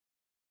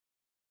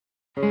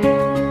Hello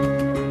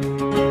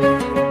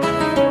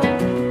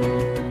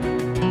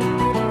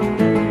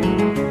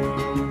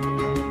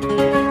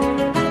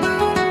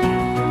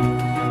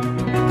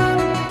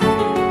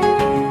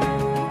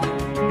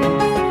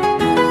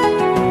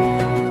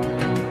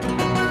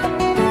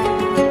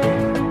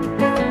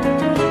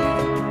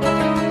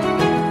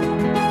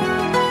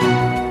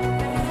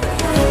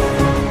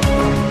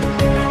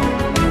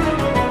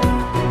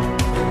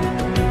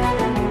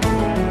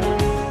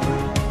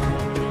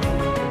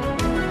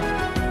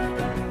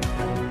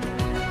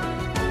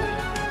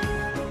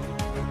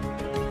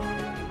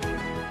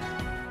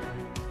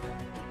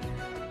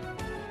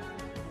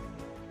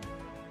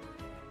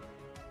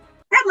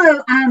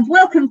and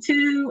welcome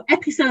to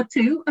episode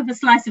 2 of A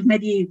Slice of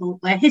Medieval,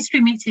 where history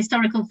meets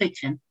historical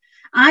fiction.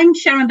 I'm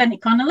Sharon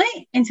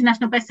Bennett-Connolly,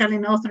 international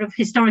best-selling author of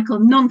historical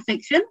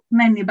non-fiction,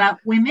 mainly about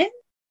women.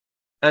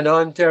 And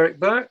I'm Derek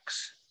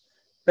Burks,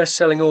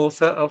 best-selling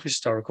author of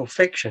historical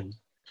fiction.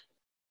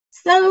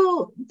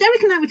 So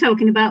Derek and I were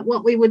talking about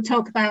what we would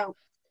talk about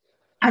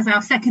as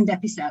our second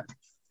episode.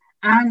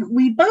 And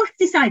we both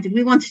decided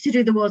we wanted to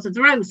do the Wars of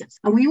the Roses,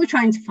 and we were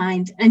trying to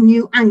find a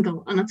new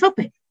angle on a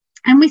topic.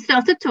 And we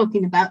started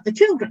talking about the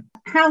children,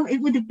 how it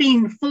would have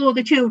been for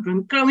the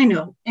children growing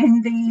up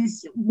in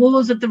these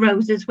Wars of the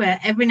Roses, where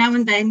every now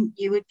and then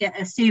you would get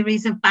a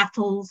series of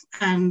battles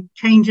and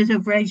changes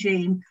of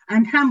regime,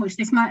 and how much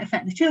this might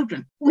affect the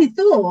children. We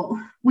thought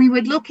we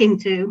would look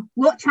into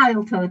what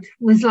childhood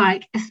was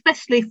like,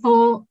 especially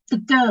for the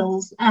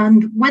girls,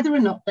 and whether or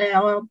not they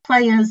are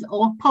players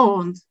or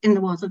pawns in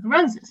the Wars of the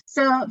Roses.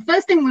 So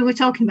first thing we were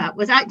talking about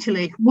was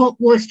actually, what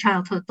was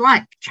childhood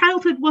like?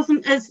 Childhood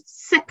wasn't as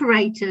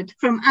separated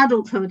from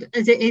adulthood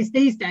as it is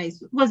these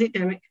days, was it,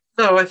 Derek?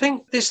 No, I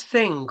think this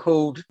thing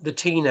called the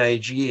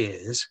teenage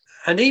years,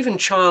 and even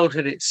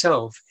childhood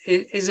itself,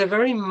 is a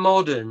very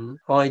modern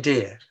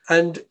idea.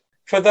 And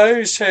for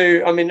those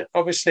who,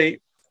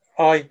 obviously,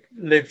 I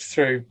lived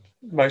through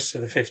most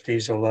of the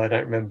 50s, although I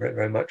don't remember it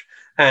very much,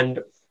 and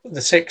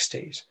the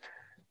 60s.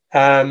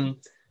 And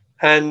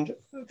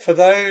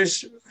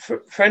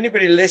for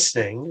anybody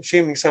listening,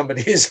 assuming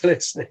somebody is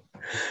listening,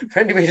 for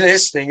anybody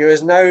listening who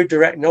has no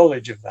direct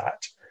knowledge of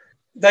that,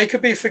 they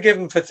could be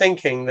forgiven for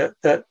thinking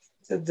that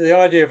the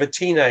idea of a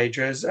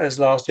teenager has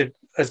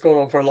gone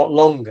on for a lot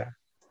longer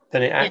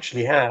than it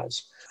actually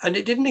has. And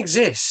it didn't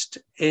exist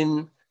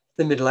in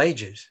the Middle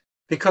Ages,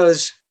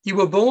 because you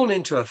were born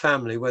into a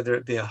family, whether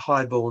it be a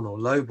highborn or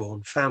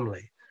lowborn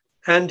family,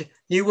 and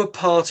you were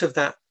part of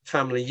that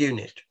family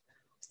unit.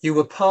 You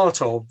were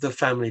part of the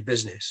family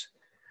business.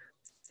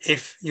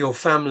 If your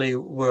family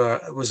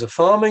was a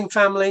farming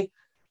family,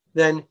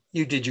 then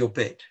you did your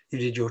bit. You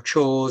did your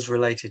chores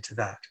related to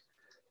that.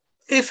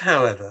 If,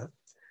 however,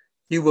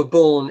 you were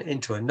born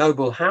into a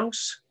noble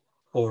house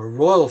or a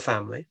royal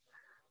family,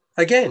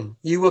 again,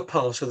 you were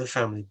part of the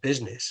family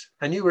business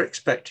and you were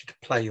expected to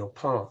play your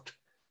part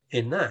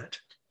in that.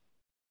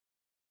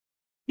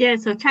 Yeah,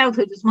 so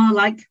childhood was more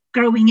like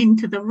growing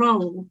into the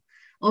role,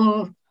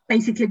 or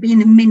basically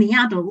being a mini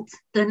adult,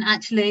 than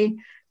actually,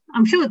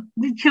 I'm sure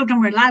the children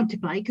were allowed to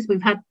play because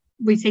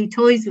we see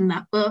toys and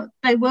that, but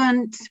they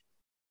weren't,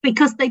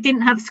 because they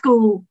didn't have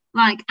school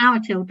like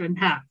our children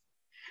have.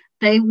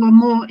 They were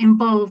more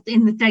involved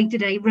in the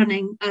day-to-day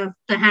running of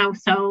the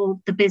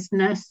household, the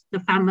business, the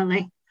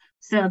family.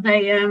 So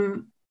they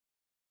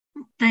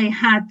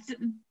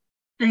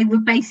were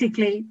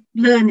basically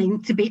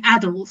learning to be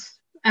adults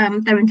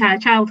their entire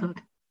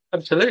childhood.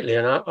 Absolutely.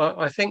 And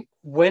I think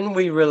when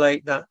we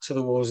relate that to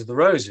the Wars of the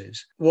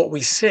Roses, what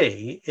we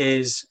see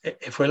is,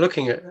 if we're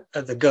looking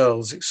at the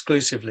girls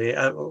exclusively,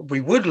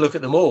 we would look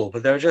at them all,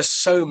 but there are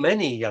just so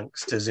many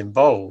youngsters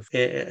involved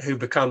who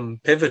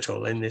become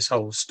pivotal in this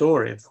whole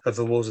story of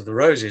the Wars of the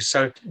Roses.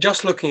 So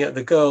just looking at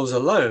the girls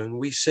alone,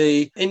 we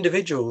see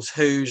individuals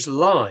whose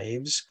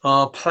lives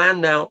are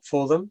planned out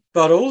for them,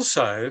 but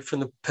also from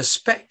the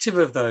perspective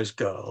of those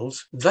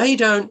girls, they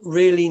don't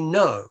really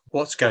know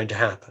what's going to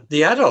happen.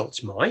 The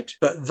adults might,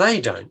 but they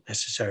don't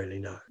necessarily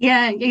know.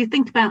 Yeah, you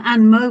think about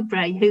Anne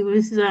Mowbray, who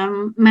was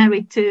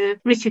married to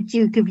Richard,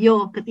 Duke of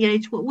York, at the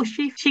age, what was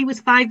she? She was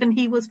 5 and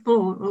he was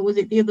 4, or was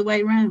it the other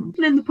way around?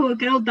 And then the poor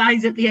girl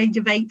dies at the age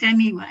of 8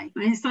 anyway.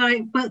 And it's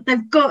like, but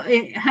they've got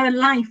it, her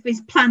life is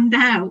planned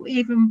out,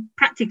 even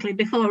practically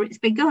before it's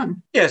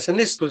begun. Yes, and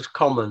this was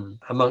common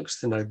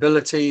amongst the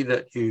nobility,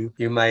 that you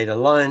made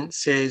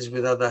alliances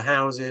with other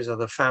houses,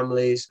 other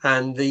families,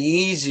 and the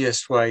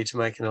easiest way to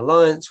make an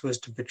alliance was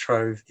to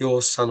betroth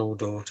your son or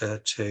daughter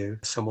to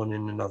someone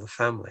in another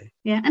family.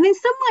 Yeah, and in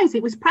some ways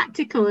it was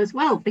practical as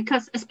well,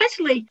 because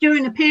especially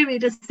during a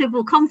period of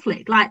civil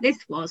conflict like this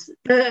was,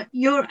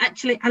 you're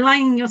actually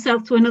aligning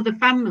yourself to another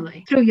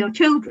family through your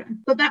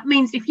children. But that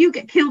means if you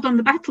get killed on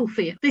the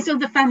battlefield, this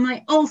other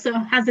family also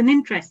has an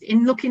interest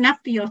in looking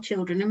after your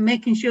children and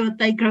making sure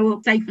they grow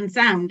up safe and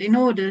sound in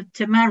order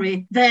to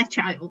marry their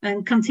child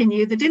and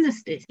continue the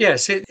dynasty.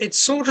 Yes, it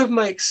sort of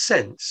makes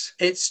sense.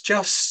 It's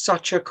just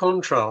such a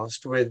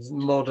contrast with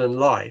modern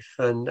life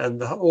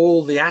and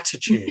all the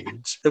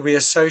attitudes that we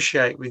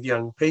associate with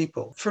young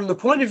people. From the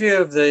point of view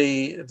of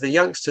the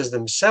youngsters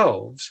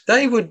themselves,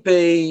 they would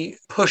be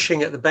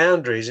pushing at the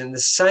boundaries in the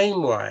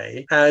same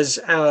way as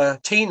our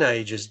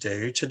teenagers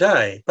do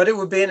today, but it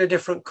would be in a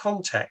different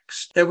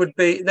context. There would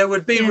be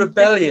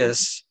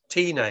rebellious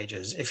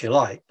teenagers, if you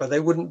like, but they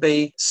wouldn't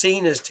be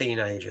seen as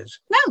teenagers.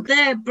 No,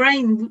 their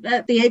brain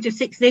at the age of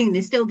 16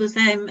 is still the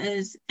same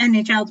as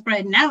any child's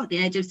brain now at the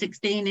age of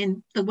 16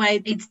 in the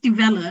way it's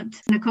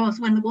developed. And of course,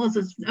 when the Wars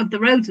of the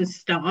Roses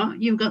start,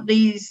 you've got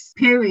these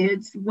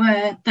periods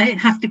where they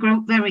have to grow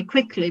up very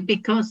quickly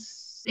because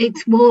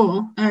it's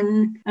war,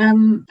 and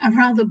a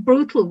rather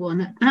brutal one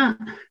at that.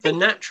 The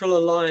natural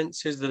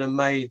alliances that are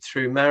made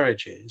through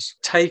marriages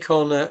take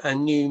on a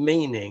new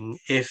meaning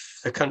if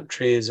the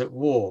country is at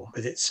war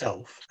with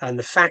itself. And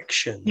the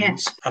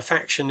factions, a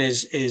faction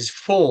is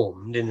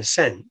formed in a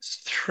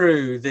sense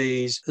through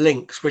these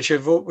links which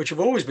have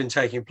always been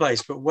taking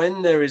place. But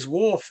when there is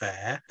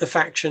warfare, the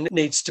faction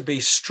needs to be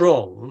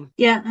strong.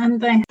 Yeah,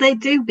 and they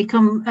do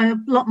become a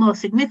lot more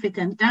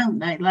significant, don't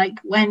they? Like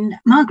when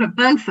Margaret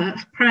Beaufort,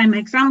 prime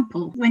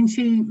example, when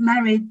she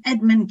married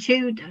Edmund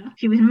Tudor,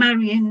 she was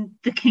marrying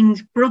the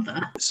king's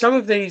brother. Some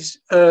of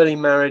these early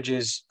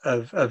marriages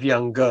of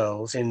young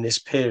girls in this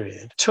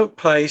period took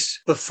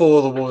place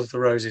before the Wars of the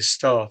Roses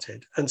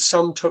started, and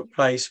some took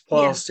place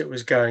whilst it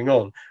was going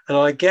on. And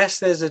I guess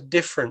there's a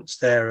difference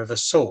there of a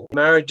sort.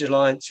 Marriage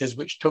alliances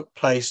which took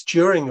place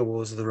during the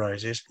Wars of the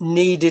Roses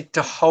needed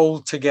to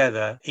hold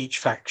together each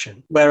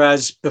faction,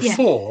 whereas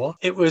before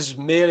it was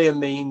merely a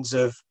means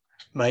of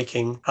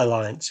making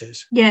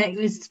alliances. Yeah, it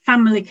was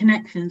family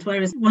connections,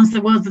 whereas once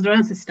the Wars of the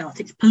Roses start,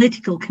 it's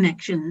political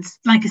connections,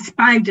 like a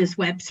spider's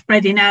web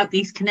spreading out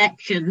these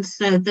connections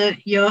so that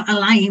you're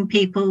allying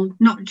people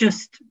not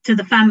just to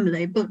the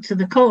family but to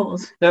the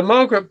cause. Now,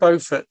 Margaret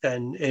Beaufort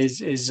then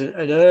is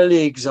an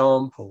early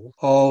example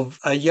of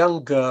a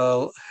young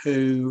girl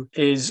who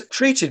is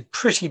treated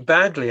pretty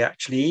badly,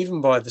 actually, even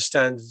by the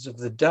standards of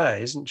the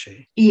day, isn't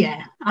she?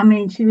 Yeah, I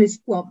mean, she was,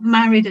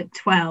 married at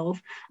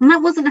 12, and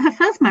that wasn't her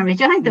first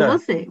marriage either,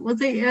 was it? Was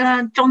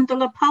it John de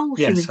la Pole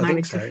she was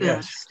married to first?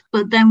 Yes.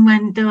 But then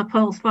when de la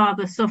Pole's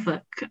father,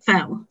 Suffolk,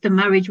 fell, the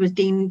marriage was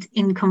deemed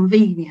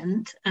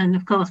inconvenient. And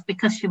of course,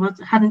 because she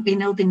hadn't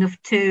been old enough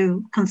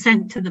to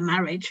consent to the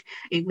marriage,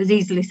 it was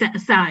easily set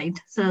aside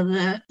so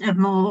that a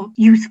more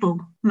useful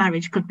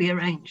marriage could be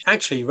arranged.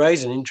 Actually, you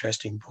raise an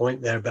interesting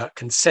point there about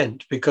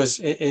consent, because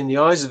in the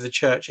eyes of the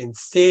church, in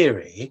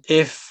theory,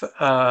 if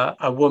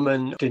a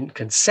woman didn't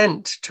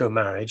consent to a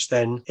marriage,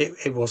 then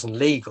it wasn't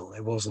legal,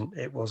 it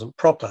wasn't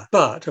proper.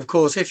 But of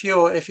course, if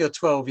you're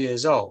 12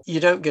 years old,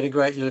 you don't get a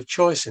great deal of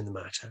choice in the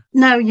matter.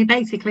 No, you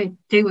basically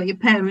do what your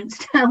parents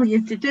tell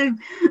you to do.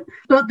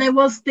 But there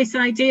was this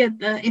idea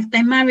that if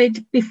they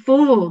married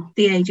before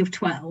the age of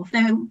 12,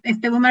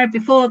 if they were married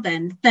before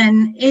then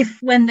if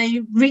when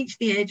they reached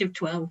the age of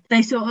 12,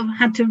 they sort of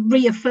had to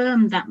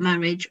reaffirm that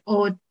marriage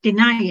or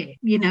deny it,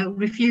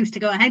 refuse to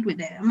go ahead with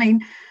it. I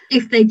mean,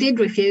 if they did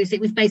refuse,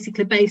 it was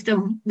basically based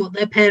on what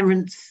their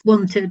parents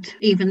wanted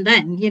even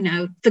then.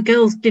 The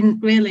girls didn't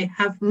really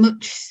have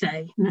much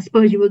say. And I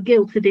suppose you were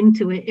guilted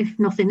into it, if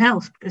nothing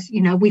else, because,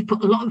 we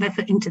put a lot of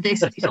effort into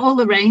this. It's all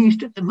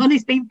arranged. The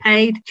money's been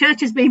paid.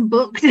 Church has been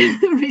booked.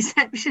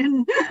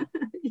 Reception.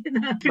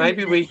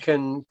 Maybe we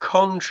can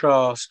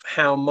contrast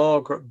how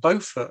Margaret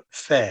Beaufort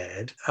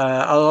fared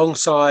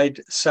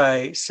alongside,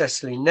 say,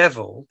 Cecily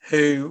Neville,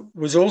 who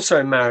was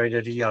also married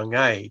at a young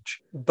age.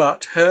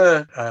 But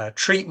her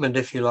treatment,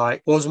 if you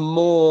like, was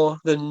more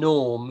the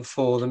norm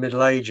for the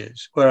Middle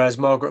Ages, whereas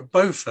Margaret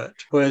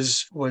Beaufort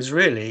was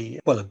really,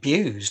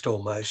 abused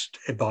almost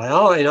in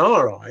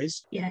our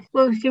eyes. Yeah,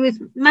 well, she was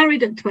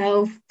married at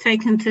 12,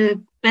 taken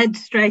to bed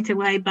straight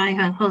away by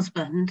her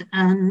husband,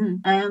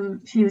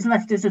 and she was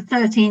left as a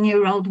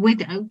 13-year-old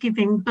widow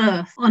giving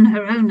birth on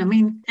her own. I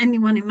mean,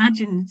 anyone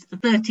imagines a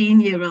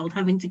 13-year-old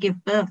having to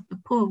give birth, the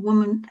poor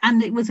woman,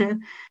 and it was a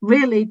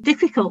really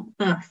difficult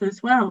birth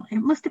as well. It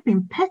must have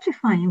been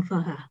petrifying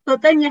for her.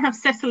 But then you have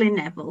Cecily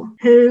Neville,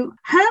 who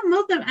her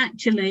mother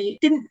actually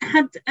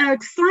had a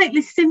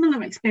slightly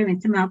similar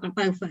experience to Margaret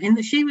Beaufort in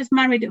that she was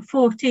married at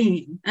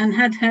 14 and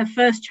had her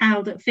first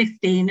child at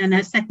 15 and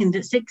her second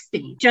at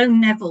 16. Joan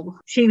Neville,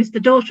 she was the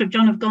daughter of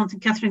John of Gaunt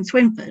and Catherine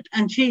Swynford,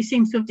 and she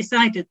seems to have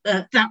decided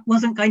that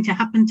wasn't going to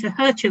happen to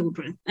her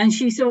children. And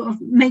she sort of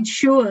made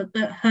sure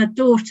that her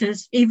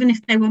daughters, even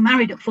if they were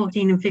married at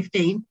 14 and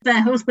 15,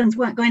 their husbands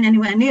weren't going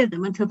anywhere near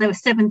them until they were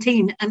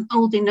 17 and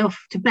old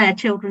enough to bear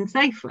children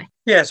safely.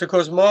 Yes, of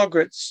course,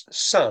 Margaret's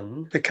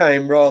son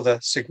became rather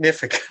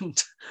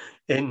significant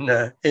in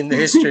the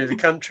history of the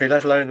country,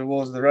 let alone the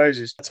Wars of the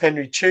Roses. That's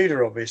Henry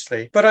Tudor,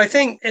 obviously. But I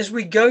think as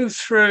we go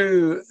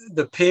through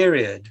the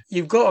period,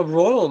 you've got a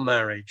royal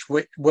marriage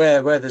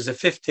where there's a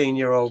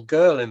 15-year-old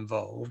girl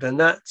involved, and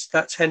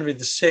that's Henry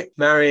VI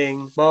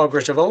marrying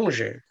Margaret of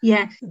Anjou.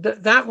 Yes.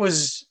 That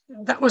was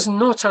that was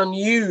not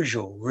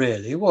unusual,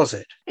 really, was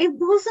it? It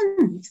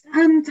wasn't.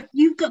 And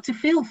you've got to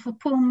feel for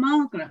poor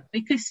Margaret,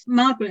 because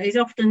Margaret is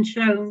often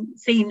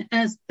seen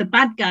as the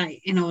bad guy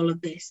in all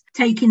of this,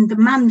 taking the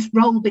man's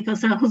role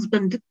because her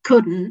husband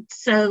couldn't.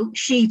 So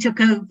she took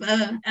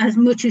over as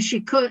much as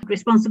she could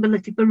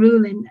responsibility for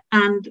ruling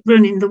and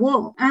running the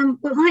war.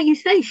 But like you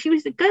say, she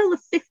was a girl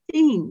of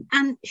 15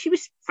 and she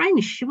was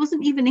French. She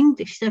wasn't even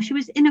English. So she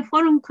was in a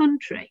foreign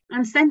country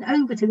and sent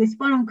over to this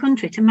foreign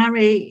country to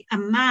marry a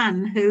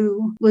man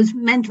who was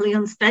mentally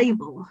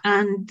unstable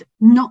and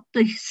not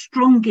the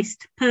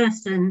strongest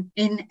person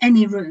in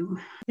any room.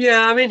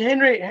 Yeah, I mean,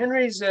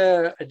 Henry's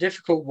a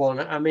difficult one.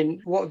 I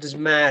mean, what does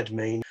mad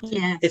mean?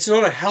 Yeah. It's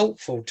not a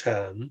helpful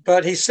term,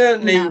 but he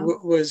certainly No.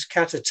 was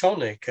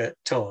catatonic at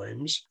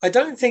times. I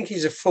don't think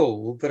he's a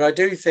fool, but I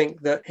do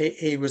think that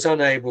he was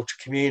unable to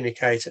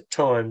communicate at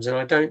times, and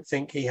I don't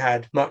think he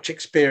had much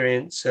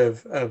experience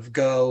of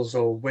girls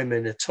or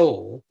women at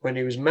all when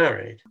he was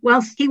married.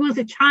 Whilst he was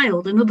a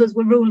child and others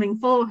were ruling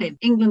for him,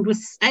 England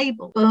was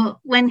stable. But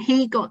when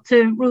he got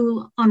to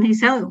rule on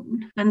his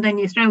own, and then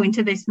you throw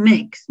into this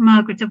mix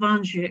Margaret of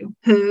Anjou,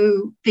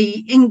 who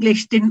the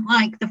English didn't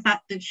like the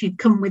fact that she'd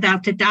come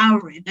without a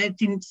dowry. There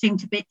didn't seem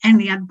to be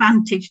any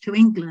advantage to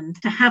England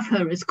to have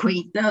her as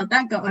queen. So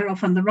that got her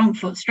off on the wrong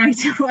foot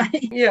straight away.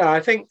 Yeah, I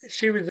think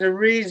she was a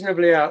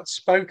reasonably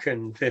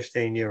outspoken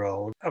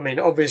 15-year-old. I mean,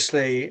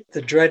 obviously,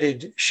 the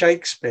dreaded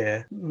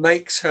Shakespeare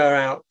makes her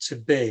out to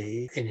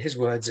be, in his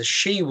words, a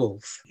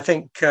she-wolf. I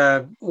think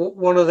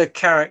one of the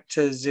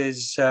characters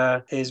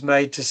is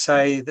made to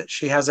say that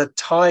she has a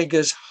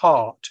tiger's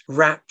heart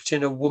wrapped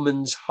in a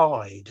woman's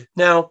hide.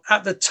 Now,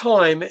 at the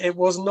time, it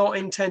was not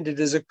intended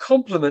as a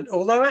compliment,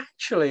 although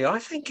actually I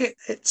think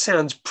it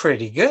sounds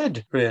pretty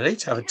good, really,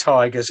 to have a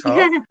tiger's heart.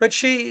 Yeah. But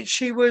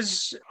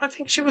I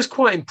think she was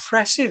quite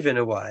impressive in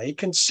a way,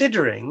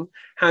 considering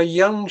how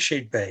young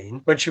she'd been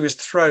when she was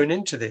thrown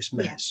into this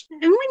mess. Yeah.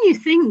 And when you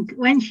think,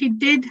 when she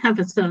did have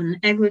a son,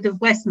 Edward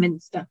of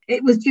Westminster,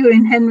 it was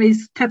during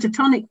Henry's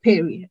catatonic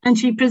period, and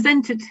she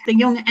presented the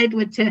young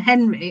Edward to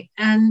Henry,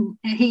 and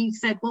he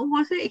said, what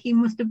was it? He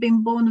must have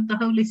been born of the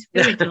Holy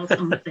Spirit or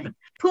something.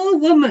 Poor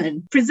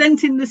woman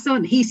presenting the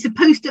son. He's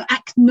supposed to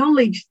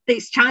acknowledge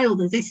this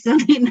child as his son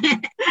in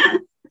there.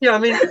 Yeah, I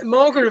mean,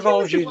 Margaret of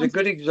Anjou is a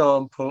good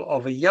example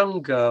of a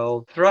young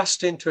girl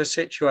thrust into a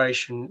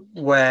situation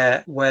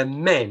where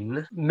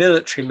men,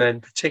 military men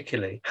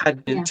particularly,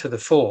 had into the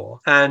fore.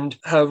 And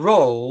her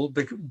role,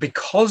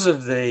 because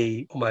of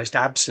the almost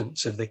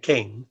absence of the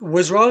king,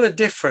 was rather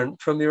different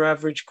from your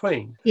average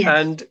queen. Yes.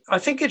 And I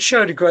think it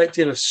showed a great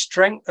deal of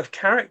strength of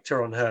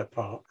character on her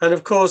part. And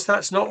of course,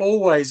 that's not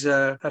always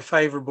a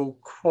favourable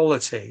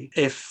quality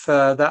if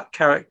that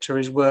character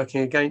is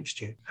working against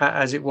you,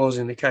 as it was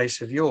in the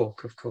case of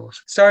York, of course.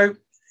 So,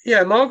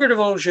 yeah, Margaret of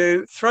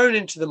Anjou, thrown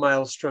into the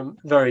maelstrom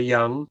very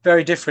young,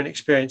 very different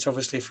experience,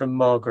 obviously, from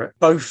Margaret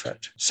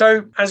Beaufort.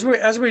 So as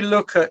we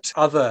look at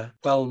other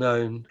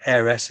well-known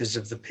heiresses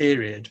of the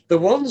period, the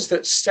ones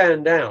that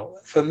stand out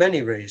for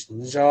many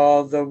reasons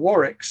are the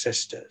Warwick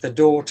sisters, the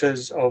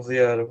daughters of the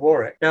Earl of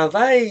Warwick. Now,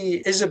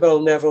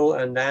 Isabel Neville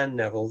and Anne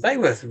Neville, they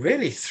were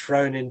really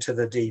thrown into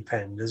the deep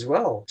end as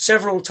well,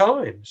 several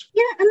times.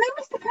 Yeah, and they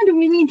must have had a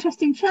really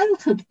interesting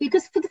childhood,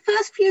 because for the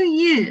first few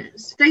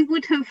years, they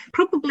would have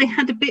probably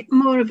had a bit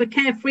more of a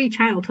carefree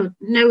childhood,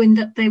 knowing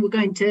that they were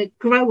going to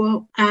grow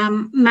up,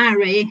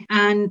 marry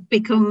and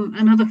become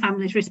another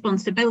family's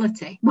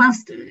responsibility.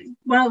 Whilst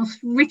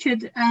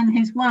Richard and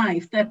his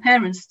wife, their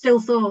parents, still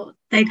thought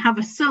they'd have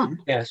a son.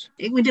 Yes.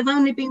 It would have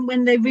only been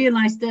when they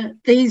realised that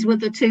these were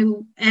the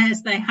two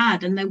heirs they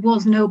had and there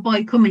was no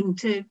boy coming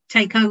to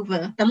take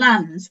over the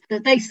lands,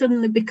 that they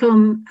suddenly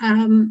become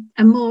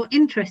a more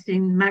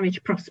interesting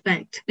marriage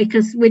prospect,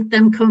 because with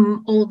them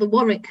come all the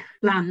Warwick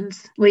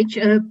lands, which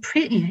are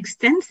pretty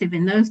extensive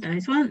in those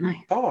days, weren't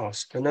they?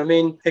 Vast. And I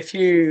mean, if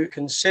you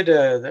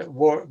consider that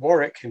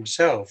Warwick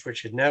himself,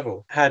 Richard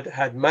Neville,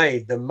 had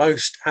made the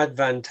most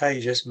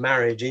advantageous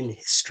marriage in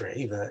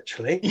history,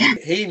 virtually,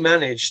 he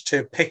managed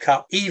to pick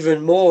up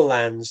even more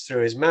lands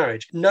through his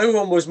marriage. No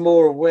one was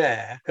more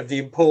aware of the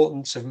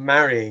importance of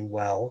marrying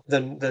well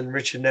than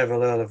Richard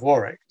Neville, Earl of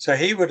Warwick. So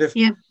he would have,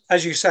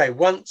 as you say,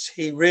 once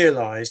he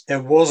realised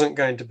there wasn't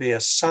going to be a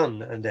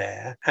son and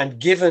heir, and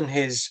given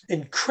his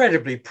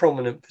incredibly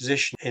prominent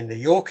position in the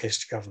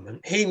Yorkist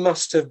government, he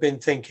must have been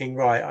thinking,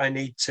 right, I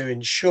need to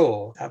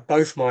ensure that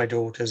both my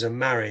daughters are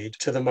married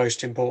to the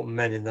most important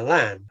men in the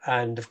land.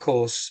 And of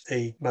course,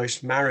 the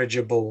most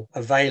marriageable,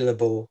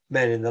 available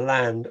men in the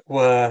land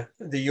were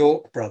the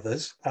York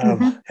brothers.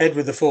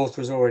 Edward IV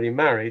was already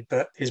married,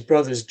 but his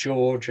brothers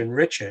George and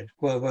Richard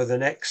were the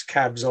next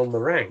cabs on the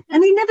rank.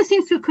 And he never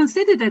seems to have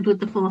considered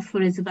Edward IV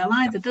for Isabel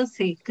either, does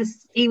he?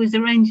 Because he was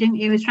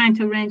trying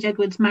to arrange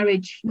Edward's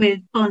marriage with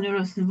Honor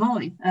of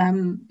Savoy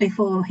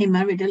before he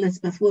married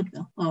Elizabeth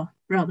Woodville, or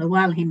rather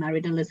while he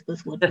married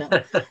Elizabeth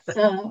Woodville.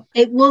 So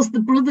it was the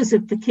brothers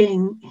of the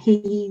king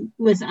he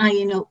was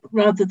eyeing up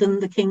rather than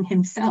the king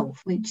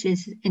himself, which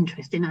is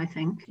interesting, I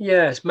think.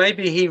 Yes,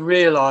 maybe he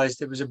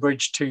realised it was a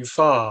bridge too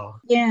far.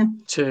 Yeah.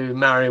 To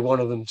marry one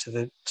of them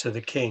to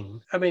the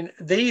king. I mean,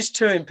 these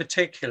two in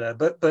particular,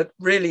 but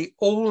really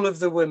all of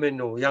the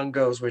women or young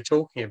girls we're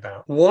talking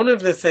about. One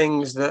of the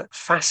things that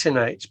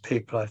fascinates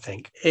people, I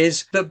think,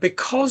 is that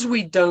because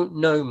we don't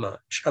know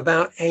much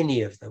about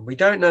any of them, we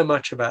don't know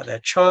much about their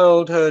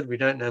childhood, we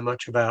don't know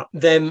much about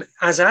them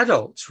as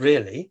adults,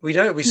 really. We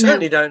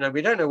certainly don't know.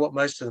 We don't know what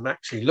most of them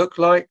actually look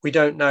like. We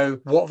don't know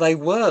what they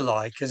were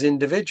like as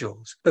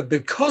individuals. But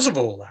because of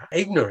all that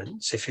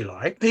ignorance, if you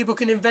like, people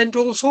can invent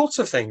all sorts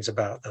of things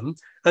about them,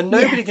 and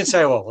nobody can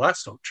say, well,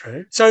 that's not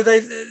true. So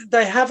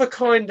they have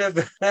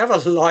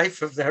a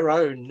life of their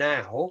own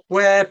now,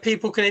 where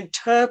people can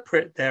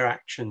interpret their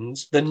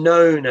actions, the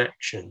known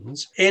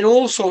actions, in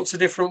all sorts of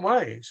different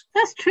ways.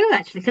 That's true,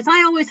 actually, because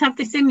I always have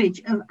this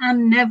image of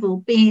Anne Neville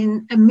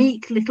being a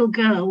meek little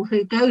girl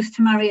who goes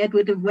to marry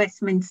Edward of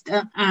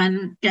Westminster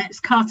and gets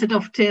carted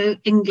off to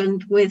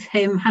England with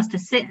him, has to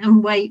sit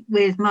and wait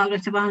with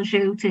Margaret of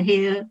Anjou to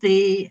hear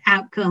the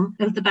outcome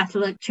of the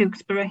battle at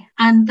Tewkesbury,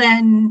 and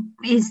then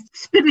is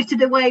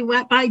spirited away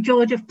by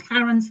George of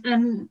Clarence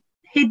and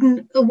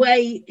hidden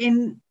away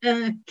in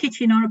a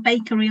kitchen or a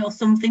bakery or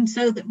something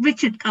so that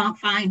Richard can't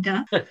find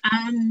her.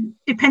 And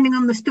depending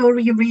on the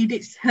story you read,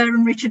 it's her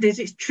and Richard is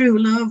its true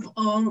love,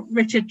 or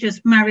Richard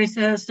just marries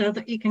her so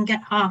that he can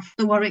get half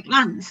the Warwick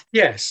lands.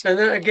 Yes, and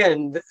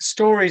again,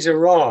 stories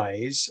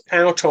arise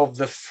out of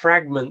the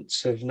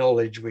fragments of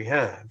knowledge we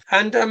have.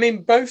 And I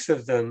mean, both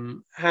of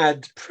them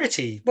had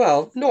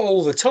not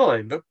all the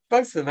time, but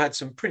both of them had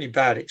some pretty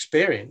bad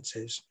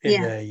experiences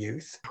in their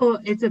youth. Poor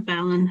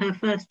Isabel and her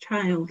first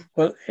child.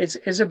 Well,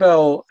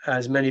 Isabel,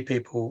 as many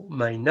people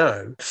may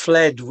know,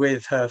 fled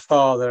with her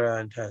father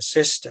and her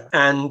sister.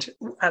 And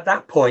at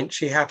that point,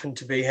 she happened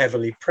to be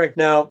heavily pregnant.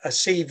 Now, a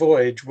sea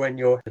voyage when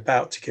you're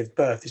about to give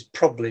birth is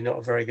probably not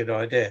a very good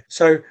idea.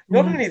 So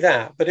not only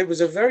that, but it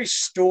was a very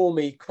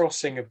stormy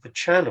crossing of the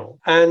Channel.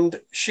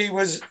 And she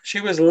was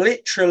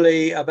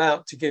literally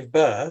about to give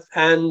birth,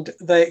 and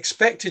they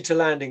expected to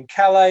land in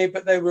Calais,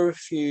 but they were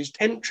refused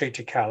entry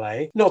to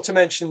Calais, not to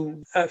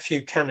mention a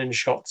few cannon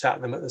shots at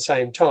them at the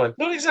same time.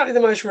 Not exactly the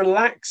most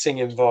relaxing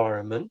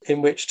environment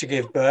in which to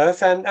give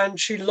birth, and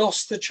she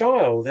lost the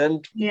child.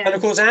 And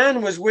of course,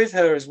 Anne was with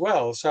her as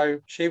well. So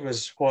she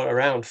was,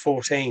 around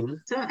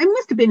 14. So it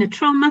must have been a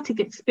traumatic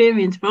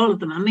experience for all of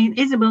them. I mean,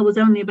 Isabel was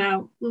only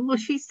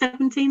was she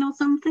 17 or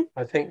something?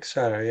 I think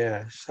so,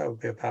 yes. That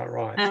would be about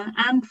right.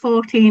 Anne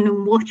 14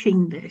 and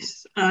watching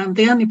this.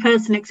 The only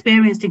person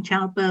experienced in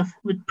childbirth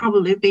would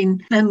probably have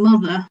been their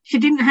mother. She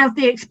didn't have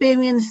the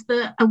experience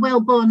that a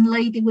well-born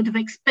lady would have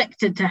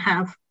expected to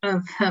have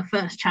of her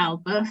first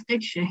childbirth,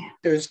 did she?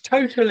 It was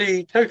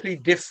totally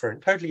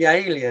different, totally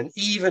alien,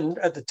 even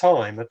at the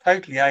time, a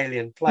totally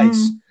alien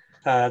place.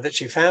 That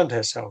she found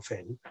herself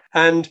in.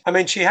 And I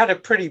mean, she had a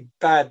pretty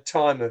bad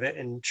time of it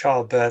in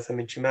childbirth. I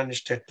mean, she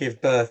managed to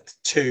give birth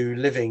to 2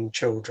 living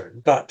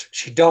children, but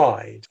she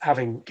died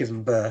having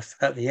given birth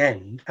at the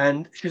end.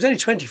 And she was only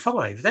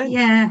 25 then.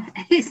 Yeah,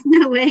 it's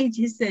no age,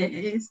 is it?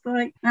 It's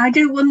like, I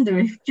do wonder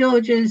if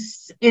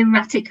George's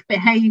erratic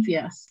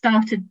behaviour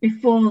started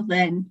before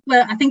then.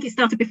 Well, I think it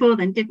started before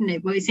then, didn't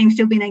it? But it seems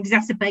to have been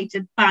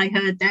exacerbated by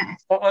her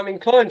death. Well, I'm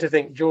inclined to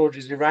think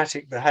George's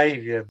erratic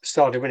behaviour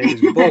started when he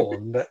was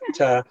born, but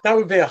that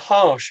would be a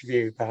harsh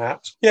view,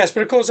 perhaps. Yes,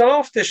 but of course,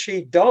 after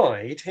she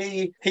died,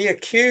 he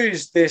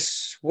accused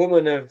this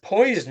woman of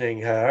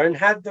poisoning her and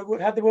had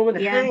the woman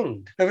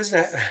hanged. There was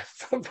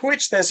for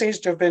which there seems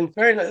to have been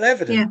very little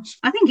evidence.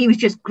 Yeah, I think he was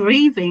just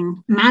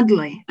grieving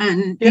madly,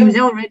 and he was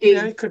already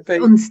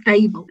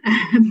unstable.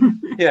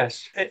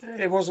 Yes,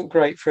 it wasn't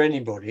great for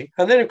anybody.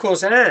 And then, of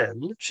course,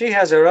 Anne, she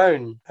has her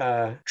own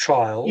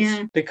trials,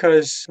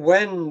 because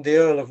when the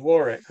Earl of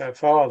Warwick, her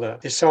father,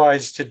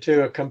 decides to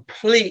do a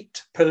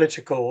complete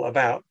political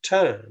about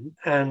turn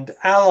and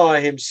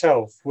ally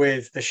himself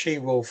with the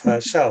she-wolf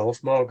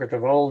herself, Margaret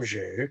of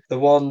Anjou, the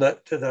one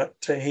that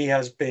he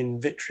has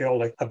been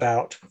vitriolic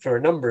about for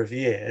a number of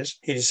years,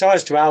 he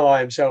decides to ally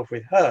himself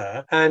with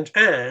her, and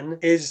Anne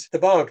is the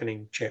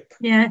bargaining chip.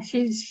 Yeah,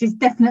 she's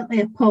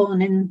definitely a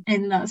pawn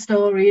in that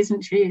story,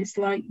 isn't she? It's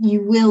like,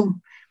 you will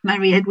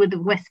marry Edward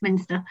of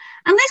Westminster.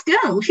 And this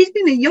girl, she's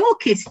been a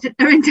Yorkist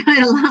her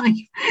entire life.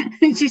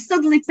 And she's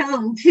suddenly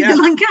told she's a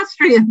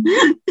Lancastrian.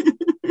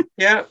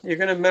 Yeah, you're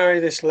going to marry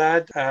this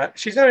lad.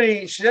 She's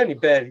only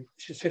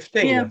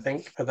 15, I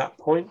think, at that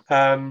point.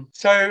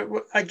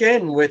 So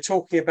again, we're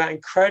talking about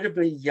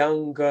incredibly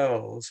young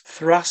girls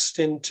thrust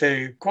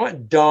into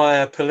quite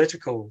dire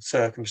political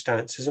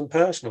circumstances and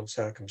personal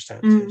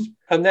circumstances.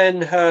 And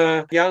then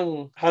her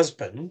young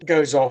husband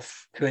goes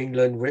off to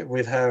England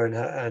with her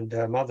and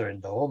her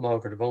mother-in-law,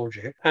 Margaret of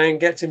Anjou, and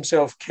gets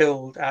himself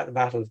killed at the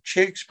Battle of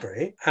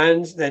Tewkesbury.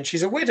 And then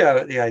she's a widow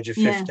at the age of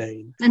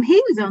 15. And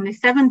he was only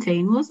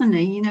 17, wasn't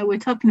he? You know, we're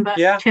talking about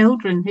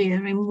children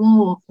here in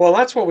war. Well,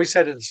 that's what we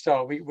said at the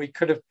start. We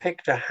could have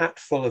picked a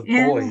hatful of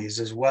boys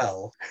as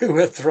well who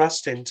were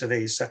thrust into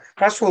these.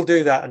 Perhaps we'll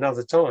do that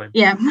another time.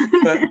 Yeah.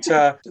 But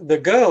the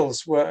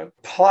girls were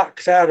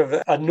plucked out of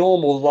a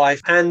normal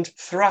life and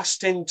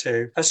thrust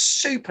into a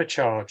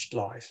supercharged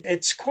life.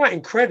 It's quite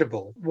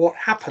incredible what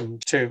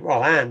happened to,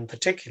 well, Anne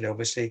particularly,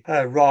 obviously,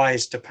 her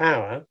rise to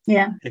power,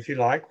 if you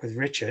like, with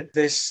Richard.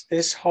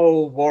 This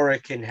whole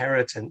Warwick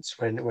inheritance,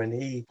 when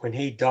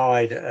he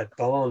died at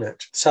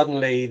Barnet,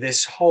 suddenly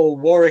this whole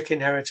Warwick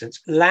inheritance,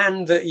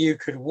 land that you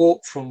could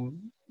walk from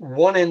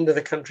one end of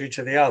the country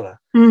to the other,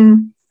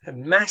 a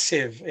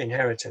massive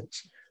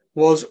inheritance,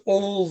 was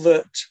all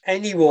that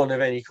anyone of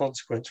any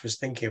consequence was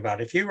thinking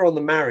about. If you were on the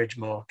marriage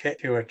market,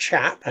 if you were a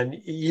chap, and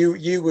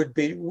you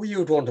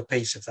would want a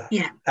piece of that.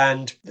 Yeah.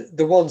 And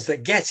the ones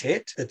that get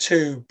it, the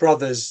two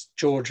brothers,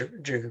 George,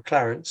 Duke of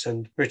Clarence,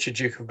 and Richard,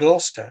 Duke of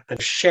Gloucester,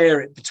 and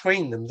share it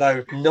between them,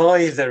 though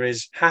neither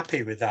is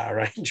happy with that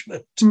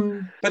arrangement.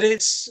 But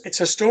it's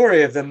a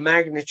story of the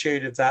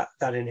magnitude of that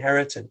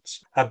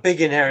inheritance. A big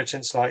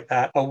inheritance like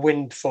that, a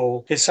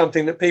windfall, is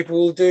something that people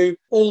will do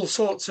all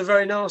sorts of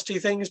very nasty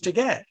things to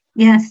get.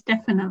 Yes,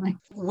 definitely.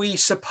 We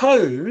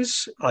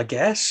suppose, I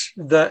guess,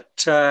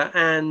 that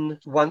Anne,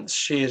 once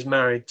she is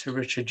married to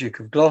Richard,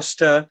 Duke of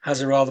Gloucester, has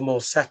a rather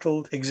more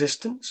settled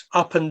existence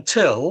up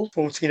until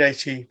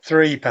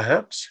 1483,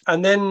 perhaps.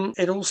 And then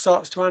it all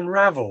starts to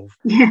unravel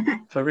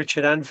for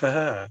Richard and for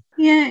her.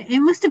 Yeah, it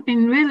must have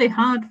been really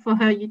hard for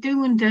her. You do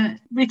wonder,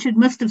 Richard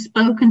must have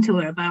spoken to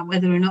her about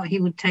whether or not he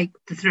would take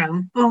the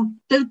throne. Or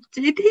did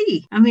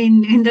he? I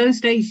mean, in those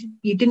days,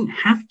 you didn't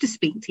have to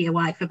speak to your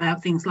wife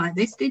about things like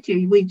this, did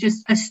you? We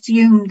just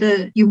assumed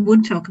that you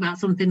would talk about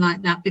something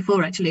like that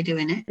before actually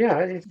doing it.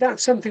 Yeah,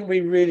 that's something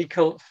we really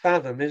can't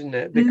fathom, isn't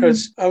it?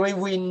 Because, I mean,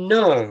 we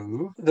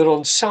know that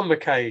on some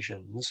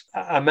occasions,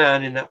 a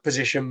man in that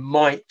position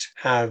might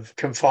have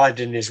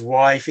confided in his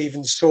wife,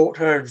 even sought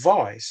her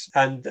advice.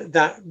 And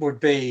that would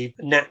be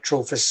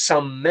natural for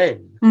some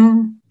men.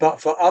 But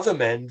for other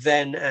men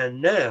then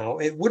and now,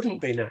 it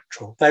wouldn't be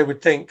natural. They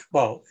would think,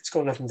 well, it's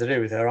got nothing to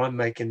do with her. I'm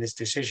making this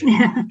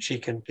decision. She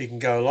can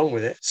go along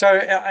with it. So,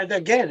 and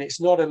again, it's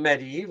not a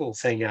medieval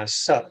thing as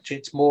such.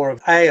 It's more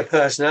of A,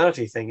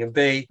 personality thing, and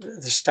B,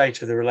 the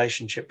state of the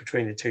relationship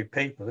between the two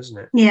people, isn't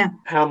it? Yeah.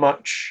 How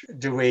much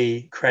do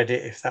we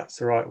credit, if that's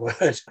the right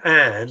word,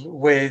 Anne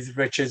with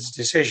Richard's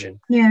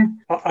decision? Yeah.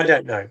 I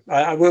don't know.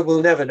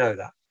 We'll never know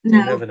that. No.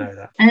 We'll never know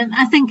that. And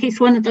I think it's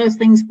one of those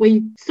things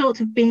we've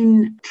sort of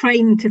been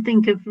trained to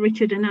think of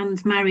Richard and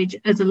Anne's marriage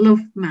as a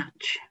love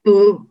match,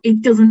 but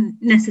it doesn't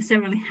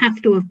necessarily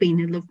have to have been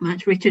a love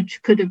match. Richard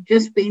could have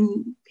just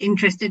been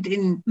interested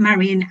in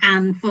marrying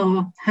Anne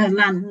for her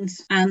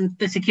lands and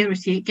the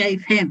security it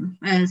gave him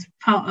as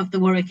part of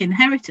the Warwick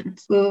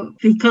inheritance. But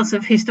because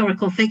of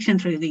historical fiction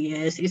through the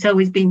years, it's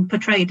always been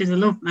portrayed as a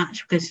love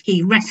match because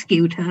he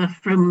rescued her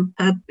from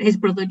his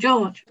brother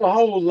George. The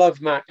whole love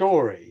match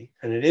story,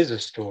 and it is a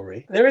story,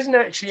 there isn't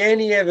actually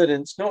any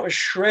evidence, not a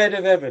shred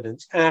of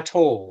evidence at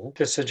all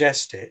to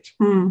suggest it.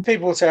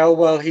 People say, oh,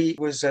 well, he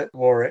was at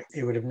Warwick.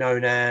 He would have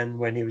known Anne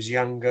when he was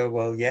younger.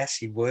 Well, yes,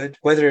 he would.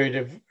 Whether he'd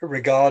have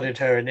regarded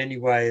her in any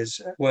way as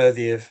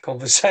worthy of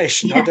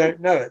conversation, I don't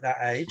know at that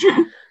age.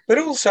 But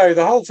also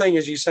the whole thing,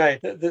 as you say,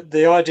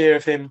 the idea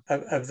of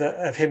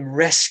him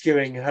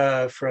rescuing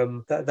her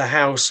from the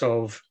house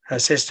of her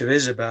sister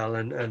Isabel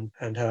and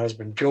her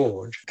husband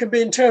George can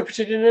be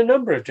interpreted in a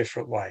number of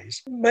different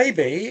ways.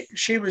 Maybe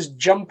she was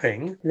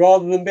jumping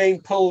rather than being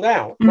pulled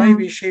out.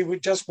 Maybe she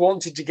just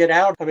wanted to get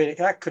out. I mean,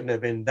 that couldn't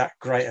have been that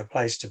great a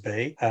place to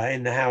be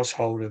in the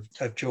household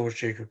of George,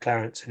 Duke of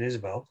Clarence and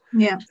Isabel.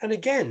 Yeah. And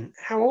again,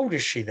 how old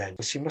is she then?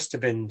 She must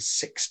have been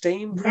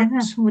 16, perhaps?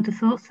 Yeah, I would have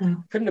thought so.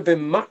 Couldn't have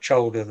been much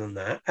older than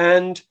that.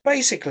 And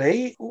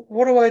basically,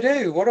 what do I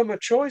do? What are my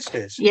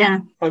choices?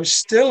 Yeah. I'm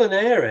still an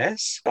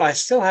heiress. I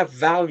still have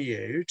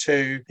value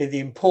to the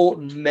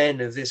important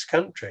men of this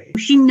country.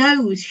 She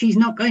knows she's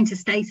not going to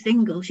stay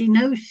single. She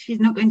knows she's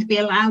not going to be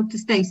allowed to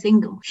stay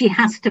single. She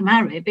has to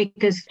marry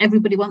because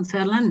everybody wants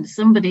her land.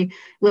 Somebody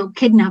will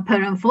kidnap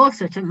her and force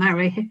her to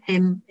marry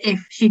him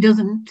if she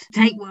doesn't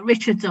take what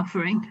Richard's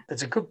offering.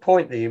 It's a good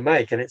point that you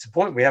make, and it's a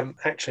point we haven't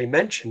actually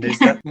mentioned, is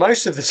that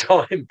most of the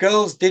time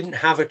girls didn't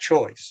have a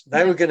choice.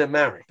 They were going to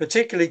marry,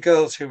 particularly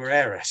girls who were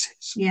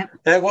heiresses. Yeah.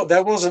 There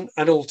wasn't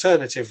an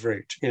alternative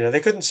route. You know, they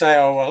couldn't say,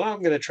 oh, well,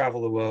 I'm going to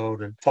travel the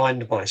world and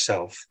find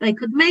myself. They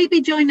could maybe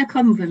join a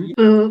convent,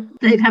 but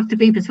they'd have to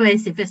be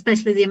persuasive,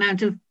 especially the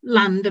amount of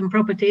land and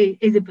property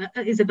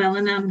Isabel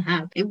and Anne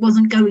had. It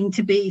wasn't going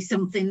to be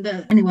something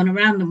that anyone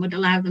around them would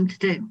allow them to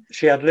do.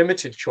 She had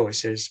limited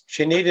choices.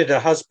 She needed a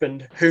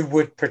husband who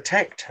would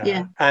protect her.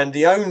 Yeah. And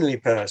the only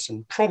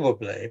person,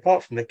 probably,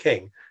 apart from the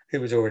king,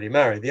 who was already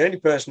married. The only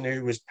person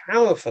who was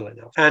powerful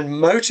enough and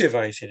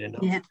motivated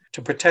enough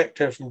to protect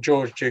her from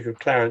George, Duke of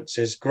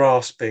Clarence's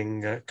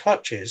grasping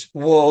clutches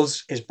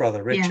was his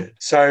brother Richard.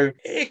 So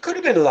it could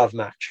have been a love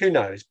match, who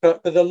knows?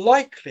 But the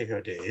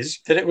likelihood is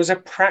that it was a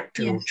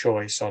practical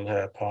choice on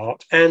her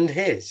part and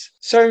his.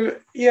 So,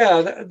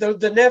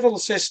 the Neville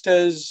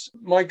sisters,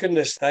 my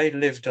goodness, they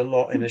lived a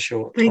lot in a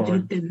short time. They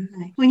did, didn't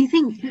they? When you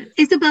think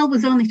Isabel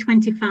was only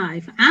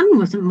 25, Anne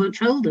wasn't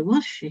much older,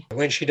 was she?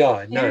 When she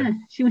died, no. Yeah,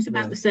 she was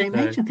about the same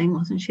age, I think,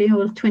 wasn't she?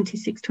 Or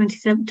 26,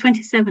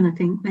 27, I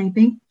think,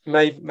 maybe.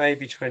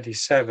 Maybe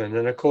 27.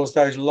 And of course,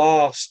 the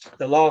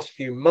last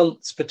few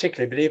months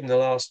particularly, but even the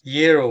last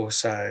year or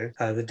so,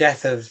 the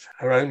death of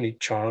her only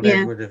child,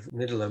 Edward of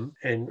Middleham,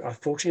 in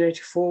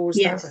 1484 was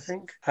that, I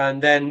think.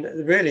 And then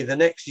really the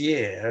next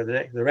year,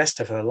 the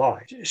rest of her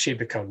life, she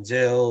becomes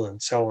ill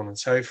and so on and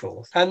so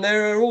forth. And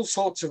there are all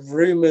sorts of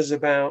rumours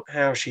about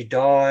how she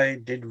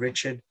died. Did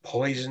Richard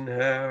poison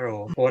her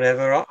or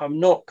whatever? I'm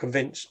not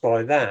convinced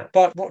by that.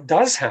 But what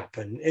does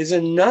happen is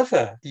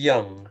another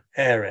young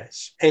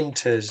heiress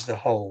enters the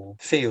whole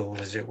field,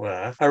 as it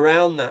were,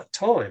 around that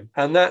time.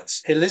 And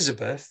that's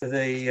Elizabeth,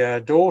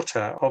 the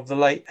daughter of the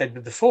late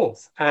Edward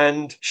IV.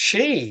 And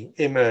she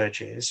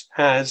emerges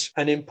as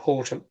an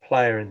important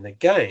player in the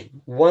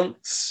game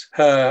once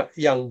her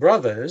young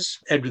brothers,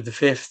 Edward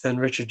V and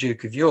Richard,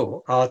 Duke of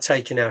York, are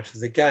taken out of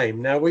the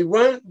game. Now, we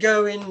won't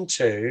go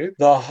into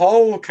the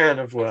whole can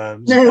of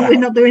worms. No, we're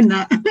not doing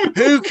that.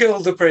 Who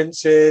killed the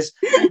princes?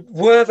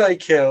 Were they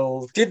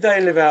killed? Did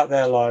they live out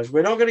their lives?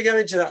 We're not going to go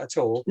into that at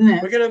all. No.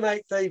 We're going to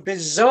make the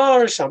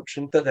bizarre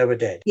assumption that they were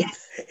dead.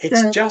 Yes.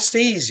 It's just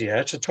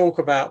easier to talk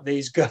about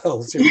these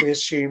girls if we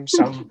assume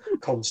some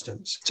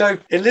constants. So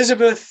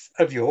Elizabeth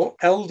of York,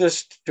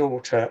 eldest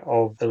daughter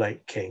of the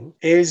late king,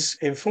 is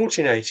in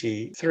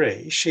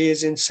 1483. She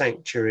is in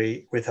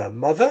sanctuary with her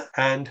mother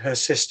and her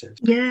sisters.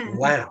 Yeah.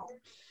 Wow.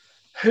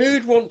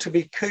 Who'd want to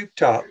be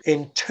cooped up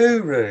in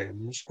 2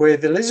 rooms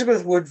with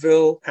Elizabeth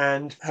Woodville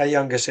and her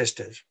younger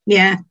sisters?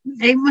 Yeah,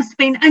 it must have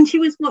been. And she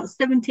was,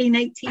 17,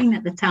 18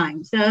 at the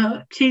time.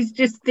 So she's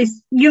just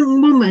this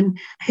young woman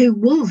who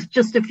was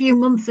just a few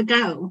months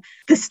ago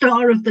the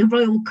star of the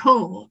royal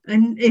court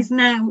and is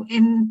now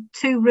in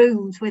 2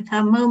 rooms with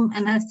her mum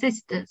and her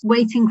sisters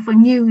waiting for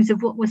news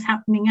of what was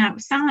happening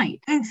outside.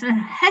 It's a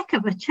heck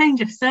of a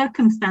change of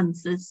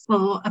circumstances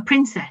for a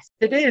princess.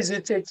 It is.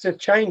 It's a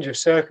change of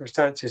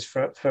circumstances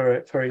for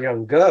a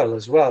young girl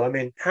as well. I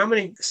mean, how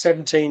many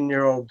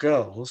 17-year-old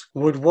girls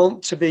would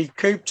want to be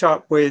cooped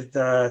up with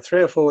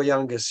 3 or 4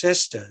 younger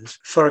sisters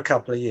for a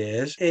couple of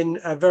years in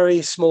a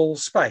very small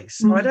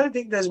space? I don't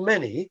think there's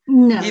many,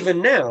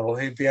 even now,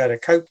 who'd be able to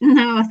cope.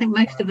 No, I think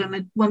most of them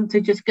would want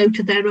to just go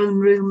to their own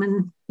room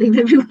and leave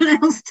everyone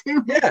else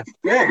to.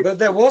 Yeah, but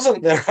there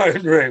wasn't their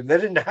own room. They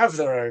didn't have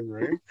their own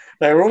room.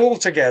 They were all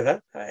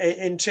together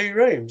in 2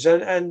 rooms,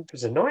 and it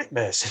was a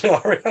nightmare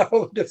scenario, I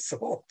would have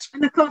thought.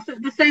 And of course,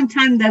 at the same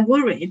time, they're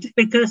worried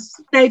because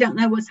they don't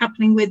know what's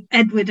happening with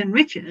Edward and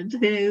Richard,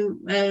 who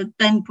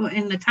then put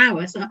in the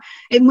Tower. So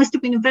it must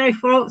have been a very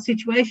fraught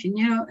situation.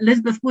 You know,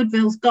 Elizabeth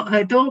Woodville's got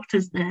her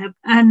daughters there,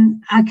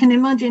 and I can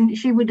imagine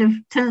she would have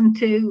turned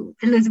to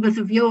Elizabeth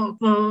of York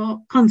for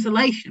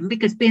consolation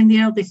because being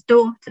the eldest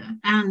daughter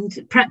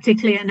and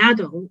practically an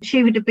adult,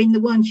 she would have been the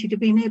one she'd have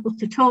been able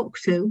to talk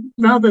to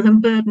rather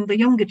than burden the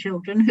younger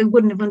children who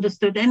wouldn't have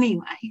understood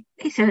anyway.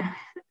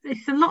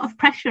 It's a lot of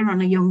pressure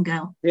on a young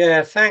girl.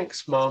 Yeah,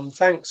 thanks, Mum.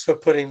 Thanks for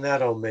putting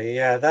that on me.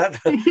 Yeah,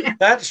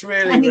 that's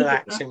really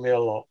relaxing me a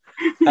lot.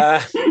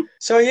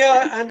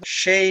 And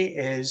she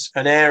is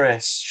an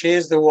heiress. She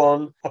is the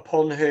one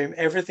upon whom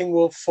everything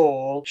will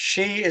fall.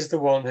 She is the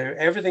one who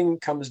everything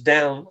comes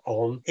down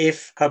on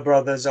if her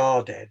brothers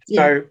are dead.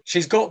 So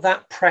she's got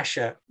that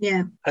pressure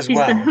as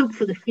well. She's the hope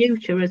for the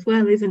future as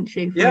well, isn't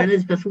she, for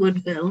Elizabeth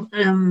Woodville?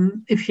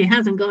 If she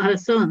hasn't got her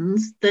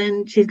sons,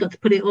 then she's got to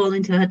put it all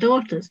into her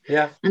daughters.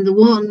 Yeah. And the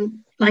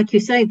one, like you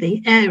say,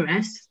 the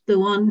heiress,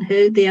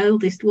 the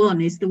eldest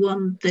one, is the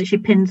one that she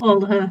pins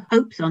all her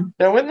hopes on.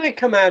 Now, when they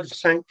come out of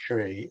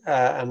sanctuary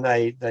and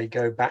they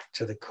go back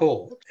to the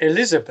court,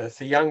 Elizabeth,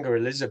 the younger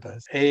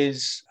Elizabeth,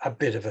 is a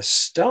bit of a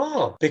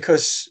star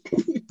because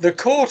the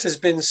court has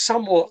been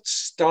somewhat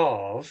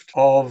starved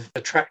of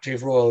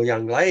attractive royal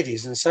young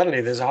ladies, and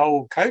suddenly there's a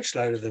whole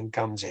coachload of them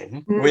comes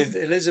in with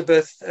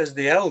Elizabeth as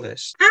the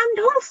eldest.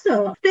 And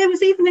also, there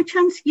was even a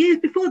chance years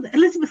before that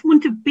Elizabeth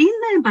wouldn't have been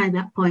there by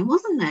that point,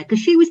 wasn't there? Because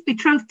she was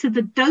betrothed to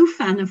the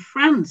Dauphin of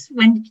France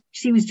when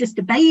she was just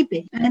a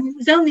baby. And it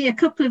was only a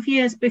couple of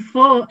years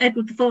before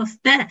Edward IV's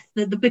death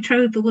that the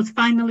betrothal was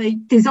finally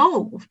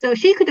dissolved. So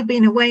she could have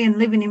been away and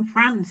living in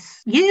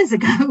France years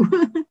ago.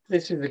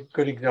 This is a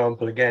good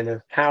example again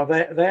of how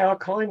they are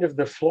kind of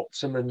the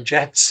flotsam and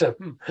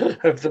jetsam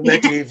of the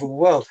medieval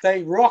world.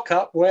 They rock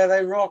up where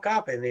they rock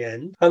up in the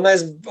end, and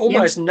there's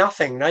almost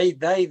nothing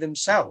they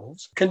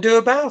themselves can do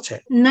about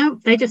it.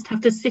 No, they just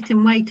have to sit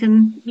and wait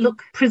and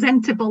look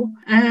presentable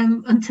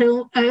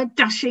until a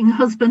dashing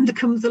husband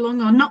comes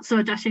along, or not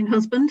so dashing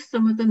husband.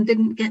 Some of them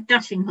didn't get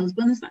dashing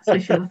husbands, that's for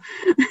sure.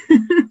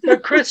 So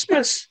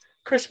Christmas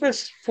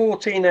Christmas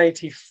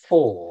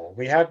 1484,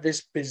 we have this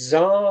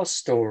bizarre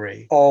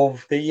story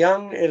of the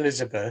young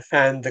Elizabeth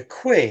and the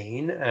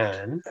Queen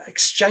Anne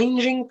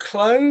exchanging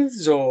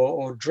clothes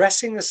or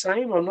dressing the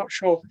same. I'm not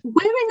sure.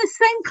 Wearing the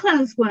same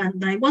clothes,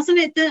 weren't they? Wasn't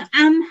it that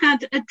Anne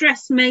had a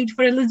dress made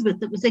for Elizabeth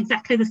that was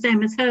exactly the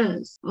same as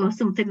hers, or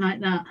something like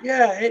that?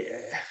 Yeah.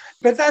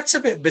 But that's a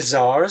bit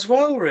bizarre as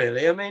well,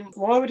 really. I mean,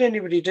 why would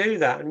anybody do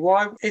that? And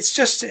why? It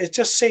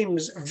just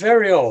seems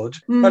very odd.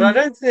 But I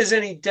don't think there's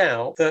any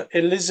doubt that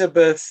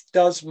Elizabeth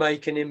does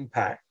make an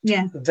impact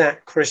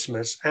that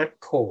Christmas at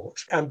court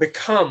and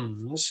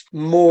becomes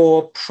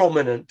more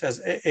prominent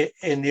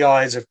in the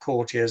eyes of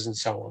courtiers and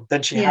so on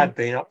than she had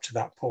been up to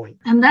that point.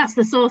 And that's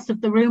the source of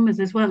the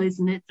rumours as well,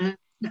 isn't it? That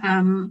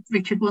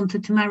Richard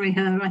wanted to marry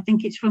her. I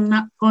think it's from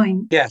that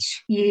point.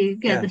 Yes. You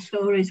get the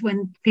stories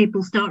when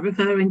people start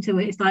referring to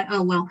it. It's like,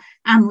 oh, well,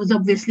 Anne was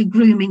obviously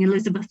grooming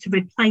Elizabeth to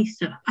replace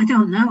her. I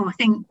don't know. I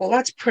think. Well,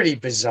 that's pretty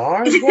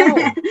bizarre as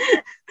well.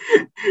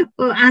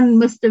 Well, Anne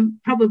must have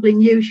probably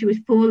knew she was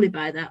poorly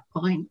by that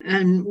point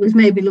and was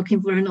maybe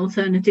looking for an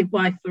alternative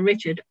wife for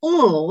Richard.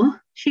 Or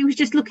she was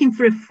just looking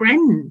for a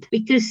friend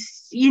because,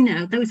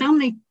 there was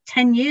only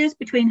 10 years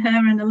between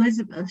her and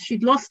Elizabeth.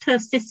 She'd lost her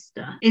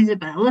sister,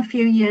 Isabel, a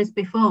few years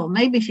before.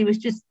 Maybe she was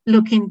just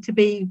looking to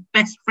be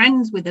best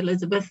friends with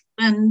Elizabeth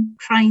and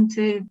trying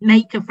to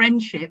make a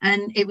friendship,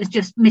 and it was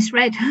just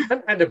misread.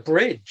 And a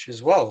bridge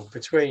as well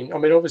between,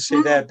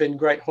 obviously there had been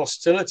great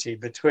hostility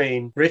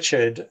between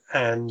Richard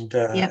and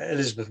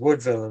Elizabeth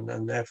Woodville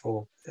and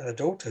therefore her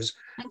daughters.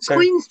 And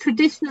queens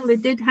traditionally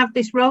did have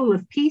this role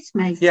of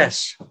peacemaker.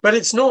 Yes, but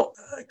it's not,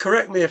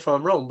 correct me if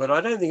I'm wrong, but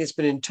I don't think it's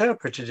been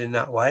interpreted in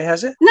that way,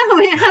 has it? No,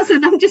 it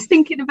hasn't. I'm just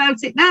thinking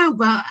about it now,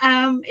 but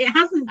it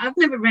hasn't. I've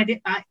never read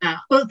it like that.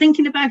 But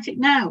thinking about it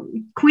now,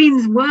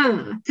 queens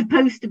were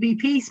supposed to be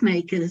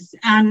peacemakers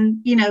and,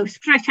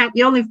 stretch out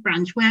the olive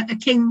branch, where a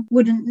king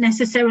wouldn't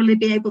necessarily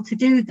be able to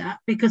do that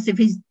because of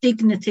his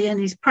dignity and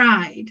his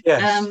pride.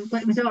 Yes.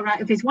 But it was all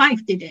right if his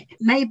wife did it.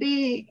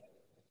 Maybe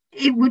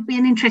it would be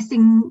an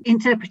interesting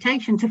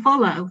interpretation to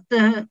follow.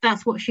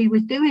 That's what she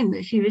was doing,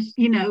 that she was,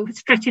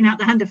 stretching out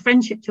the hand of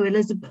friendship to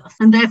Elizabeth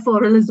and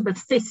therefore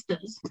Elizabeth's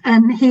sisters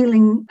and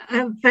healing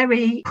a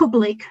very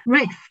public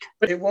rift.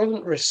 But it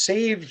wasn't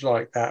received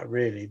like that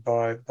really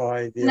by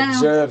the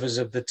observers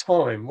of the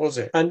time, was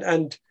it?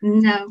 And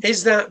no.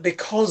 Is that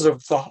because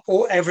of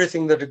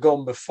everything that had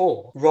gone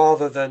before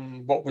rather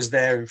than what was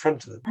there in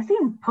front of them? I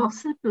think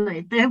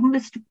possibly. There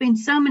must have been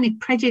so many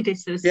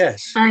prejudices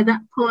by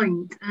that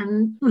point,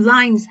 and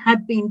lines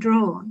had been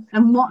drawn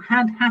and what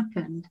had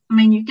happened.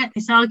 You get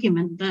this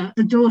argument that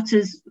the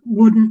daughters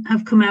wouldn't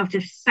have come out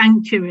of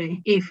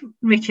sanctuary if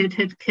Richard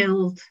had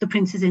killed the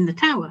princes in the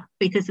Tower,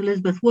 because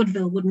Elizabeth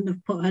Woodville wouldn't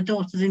have put her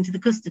daughters into the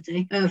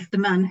custody of the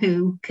man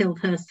who killed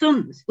her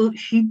sons. But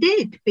she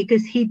did,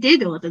 because he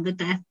did order the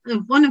death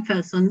of one of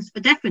her sons for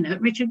definite,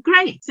 Richard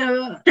Grey.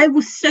 So there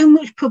was so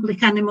much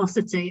public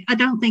animosity. I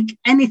don't think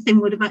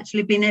anything would have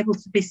actually been able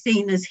to be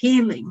seen as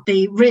healing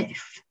the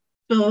rift.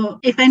 So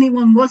if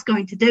anyone was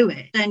going to do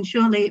it, then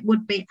surely it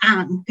would be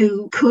Anne,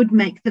 who could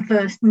make the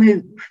first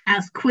move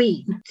as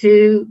queen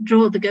to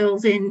draw the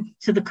girls in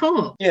to the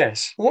court.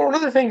 Yes. Well, one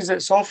of the things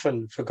that's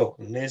often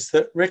forgotten is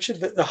that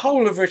the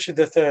whole of Richard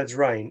III's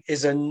reign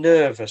is a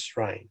nervous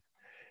reign.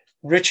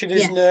 Richard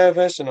is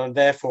nervous, and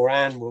therefore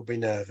Anne will be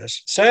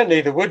nervous.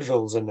 Certainly the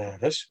Woodvilles are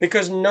nervous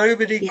because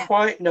nobody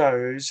quite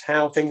knows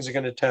how things are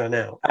going to turn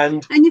out.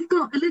 And you've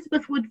got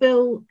Elizabeth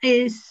Woodville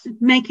is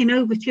making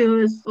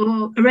overtures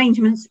or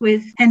arrangements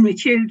with Henry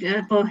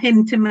Tudor for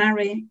him to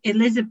marry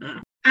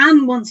Elizabeth.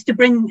 Anne wants to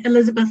bring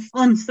Elizabeth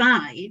on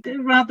side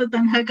rather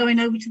than her going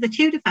over to the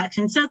Tudor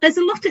faction. So there's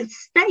a lot at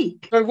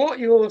stake. So what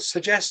you're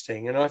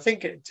suggesting, and I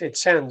think it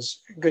sounds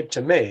good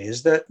to me,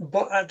 is that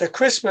at the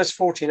Christmas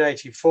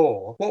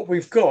 1484, what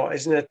we've got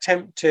is an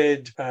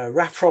attempted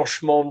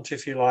rapprochement,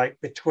 if you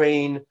like,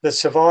 between the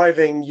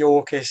surviving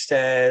Yorkist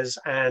heirs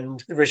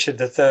and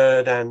Richard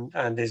III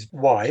and his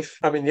wife.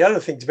 The other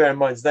thing to bear in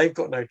mind is they've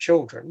got no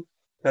children.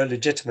 No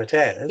legitimate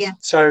heirs. Yeah.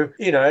 So,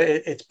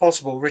 it's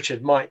possible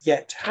Richard might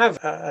yet have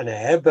an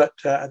heir, but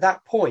at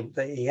that point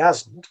he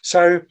hasn't.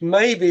 So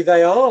maybe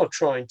they are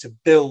trying to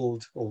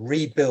build or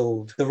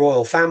rebuild the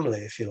royal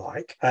family, if you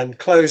like, and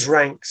close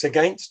ranks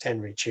against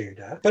Henry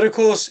Tudor. But of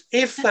course,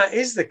 if that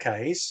is the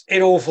case,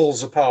 it all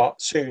falls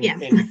apart soon in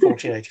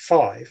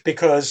 1485,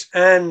 because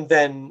Anne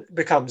then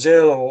becomes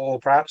ill or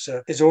perhaps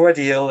is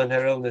already ill and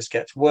her illness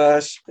gets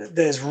worse.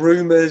 There's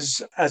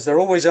rumours, as there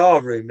always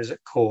are rumours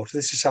at court.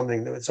 This is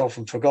something that's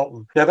often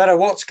forgotten. No matter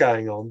what's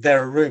going on,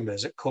 there are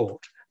rumours at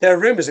court. There are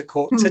rumours at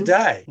court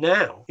today,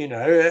 now,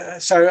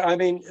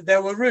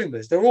 there were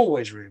rumours. There were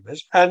always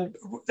rumours. And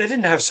they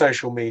didn't have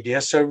social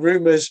media, so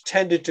rumours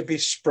tended to be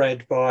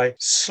spread by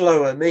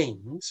slower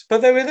means,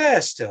 but they were there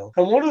still.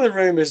 And one of the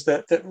rumours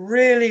that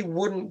really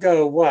wouldn't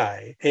go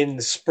away in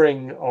the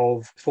spring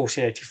of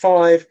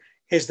 1485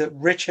 is that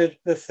Richard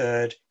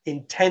III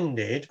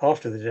intended,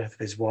 after the death of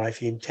his wife,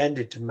 he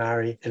intended to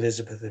marry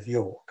Elizabeth of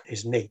York,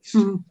 his niece.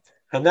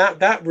 And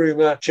that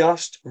rumour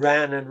just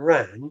ran and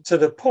ran to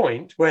the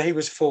point where he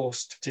was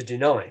forced to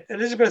deny it.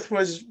 Elizabeth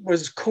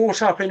was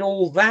caught up in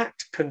all that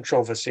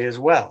controversy as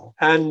well.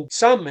 And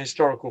some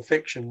historical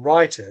fiction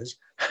writers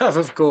have,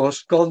 of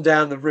course, gone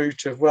down the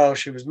route of, well,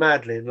 she was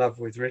madly in love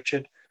with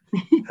Richard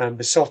and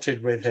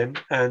besotted with him.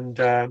 And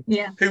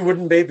who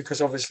wouldn't be?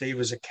 Because obviously he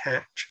was a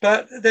catch.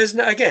 But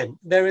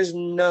there is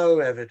no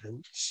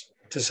evidence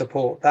to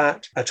support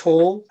that at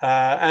all.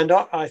 And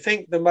I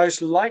think the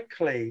most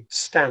likely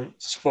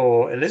stance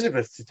for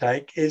Elizabeth to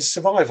take is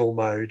survival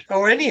mode.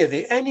 Or any of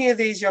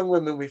these young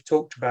women we've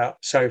talked about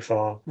so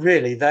far,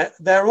 really,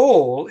 they're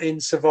all in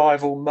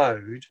survival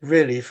mode,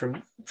 really,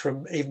 from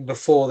even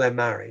before they're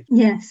married.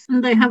 Yes,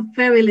 and they have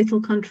very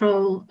little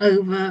control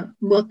over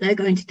what they're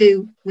going to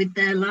do with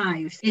their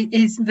lives. It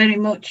is very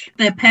much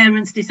their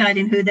parents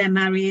deciding who they're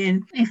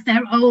marrying. If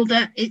they're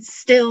older, it's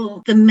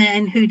still the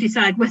men who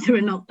decide whether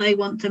or not they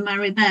want to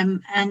marry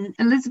them. And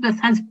Elizabeth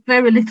has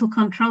very little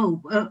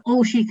control.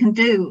 All she can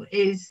do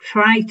is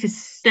try to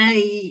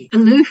stay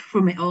aloof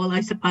from it all,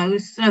 I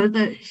suppose, so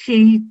that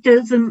she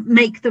doesn't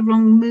make the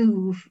wrong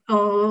move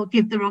or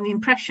give the wrong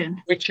impression.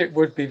 Which it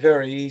would be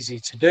very easy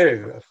to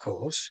do, of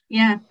course.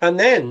 Yeah. And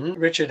then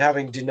Richard,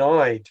 having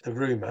denied the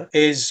rumour,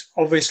 is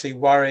obviously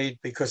worried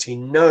because he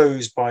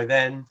knows by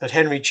then that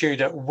Henry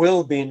Tudor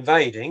will be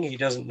invading. He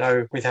doesn't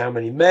know with how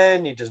many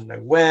men, he doesn't know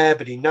where,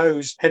 but he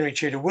knows Henry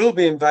Tudor will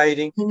be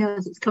invading. He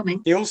knows it's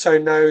coming. He also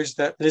knows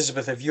that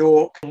Elizabeth of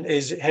York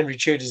is Henry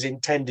Tudor's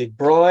intended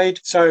bride.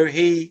 So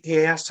he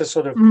has to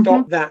sort of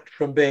stop that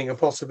from being a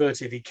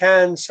possibility if he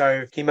can.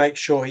 So he makes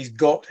sure he's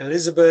got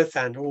Elizabeth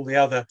and all the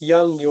other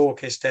young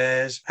Yorkist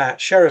heirs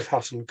at Sheriff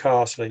Hutton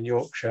Castle in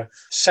Yorkshire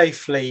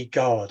safely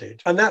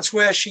guarded. And that's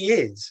where she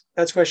is.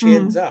 That's where she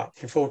ends up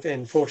in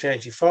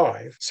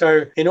 1485.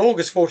 So in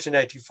August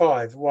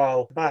 1485,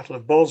 while the Battle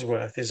of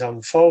Bosworth is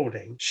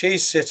unfolding,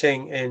 she's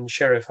sitting in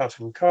Sheriff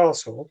Hutton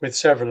Castle with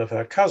several of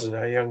her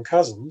young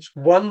cousins,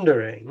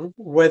 wondering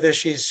whether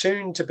she's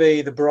soon to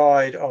be the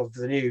bride of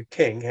the new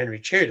king, Henry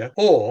Tudor,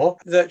 or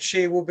that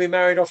she will be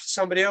married off to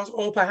somebody else,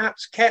 or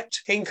perhaps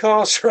kept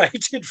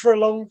incarcerated for a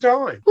long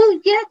time. Well,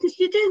 yeah, because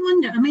you do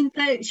wonder. I mean,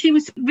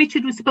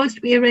 Richard was supposed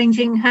to be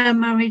arranging her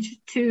marriage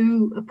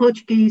to a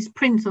Portuguese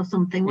prince or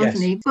something,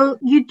 wasn't he? Well,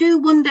 you do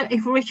wonder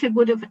if Richard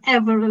would have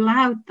ever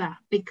allowed that,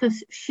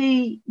 because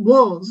she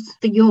was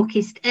the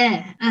Yorkist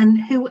heir, and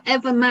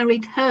whoever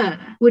married her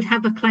would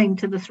have a claim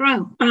to the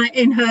throne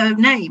in her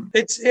name.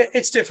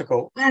 It's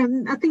difficult.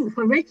 And I think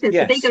for Richard,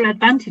 the bigger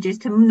advantage is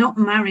to not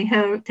marry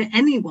her to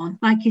anyone,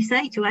 like you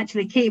say, to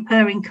actually keep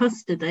her in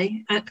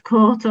custody at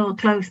court or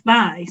close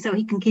by, so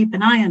he can keep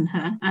an eye on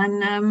her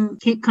and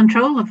keep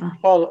control of her.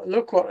 Well,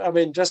 look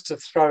just to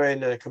throw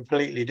in a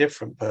completely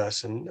different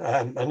person,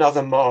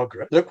 another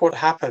Margaret. Look what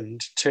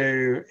happened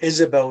to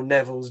Isabel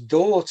Neville's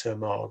daughter,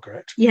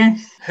 Margaret.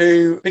 Yes.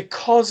 Who,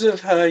 because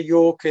of her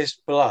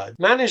Yorkist blood,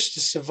 managed to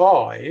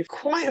survive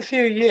quite a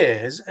few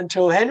years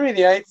until Henry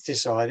VIII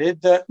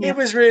decided that it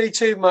was really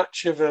too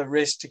much of a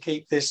risk to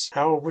keep this,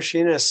 how old was she,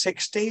 in her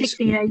 60s?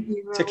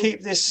 68-year-old. To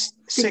keep this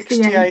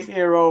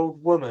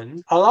 68-year-old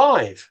woman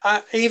alive,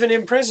 even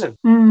in prison.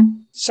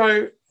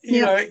 So,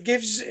 you know, it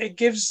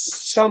gives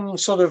some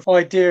sort of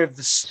idea of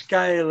the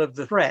scale of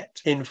the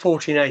threat in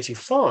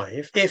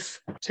 1485.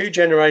 If 2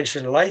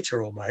 generations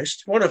later,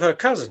 almost, one of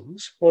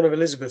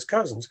Elizabeth's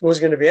cousins, was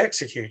going to be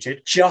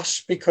executed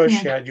just because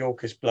she had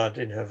Yorkist blood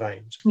in her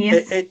veins.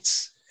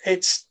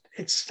 It's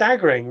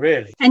staggering,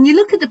 really. And you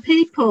look at the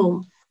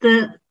people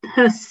that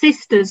her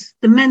sisters,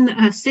 the men that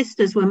her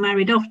sisters were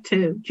married off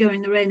to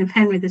during the reign of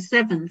Henry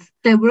VII,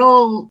 they were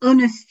all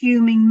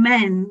unassuming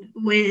men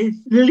with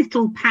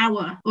little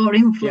power or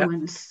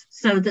influence,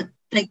 so that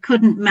they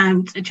couldn't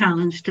mount a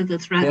challenge to the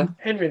throne. Yeah.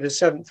 Henry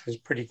VII was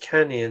pretty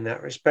canny in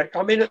that respect.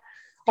 I mean,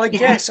 I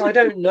guess, I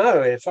don't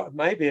know, if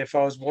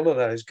I was one of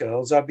those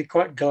girls, I'd be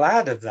quite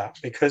glad of that,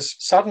 because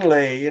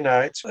suddenly, you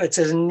know, it's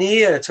as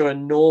near to a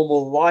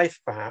normal life,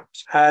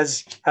 perhaps,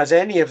 as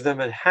any of them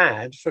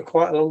had for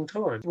quite a long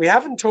time. We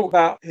haven't talked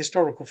about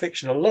historical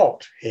fiction a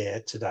lot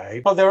here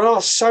today, but there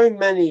are so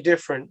many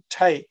different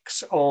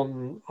takes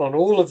on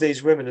all of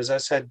these women, as I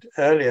said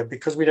earlier,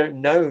 because we don't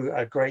know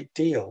a great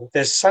deal.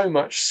 There's so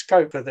much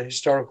scope for the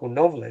historical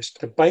novelist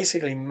to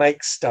basically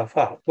make stuff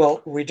up.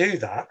 Well, we do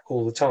that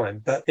all the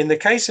time, but in the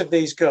case of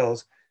these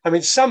girls, I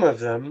mean, some of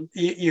them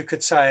you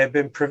could say have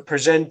been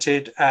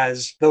presented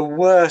as the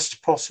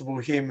worst possible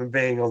human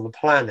being on the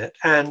planet,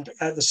 and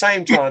at the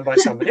same time by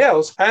somebody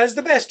else as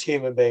the best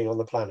human being on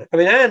the planet. I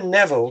mean, Anne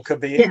Neville could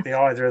be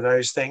either of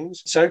those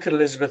things. So could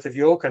Elizabeth of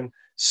York, and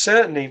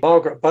certainly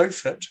Margaret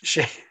Beaufort.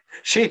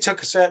 She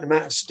took a certain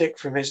amount of stick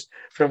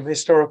from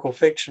historical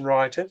fiction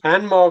writers,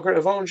 and Margaret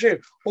of Anjou.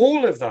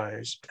 All of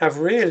those have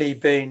really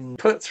been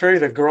put through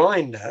the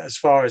grinder as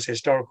far as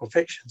historical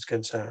fiction is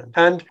concerned.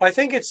 And I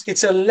think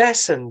it's a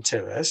lesson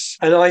to us,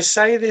 and I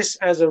say this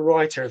as a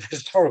writer of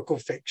historical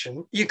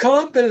fiction. You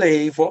can't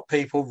believe what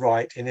people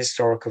write in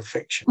historical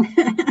fiction.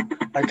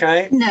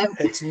 Okay? No.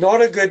 It's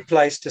not a good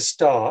place to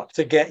start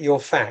to get your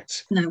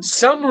facts. No.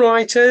 Some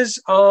writers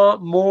are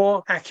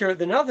more accurate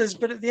than others,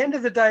 but at the end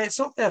of the day, it's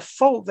not their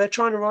fault. They're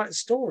trying to write a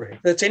story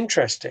that's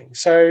interesting.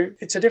 So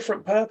it's a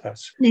different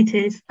purpose. It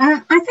is. I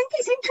think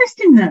it's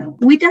interesting, though.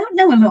 We don't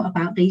know a lot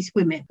about these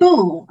women,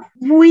 but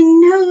we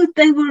know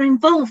they were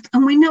involved,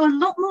 and we know a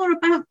lot more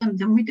about them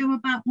than we do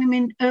about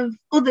women of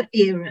other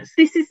eras.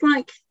 This is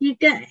like you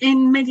get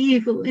in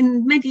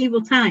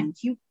medieval times.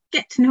 You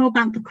get to know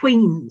about the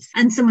queens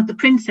and some of the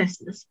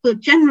princesses, but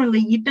generally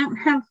you don't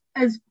have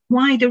as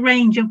wide a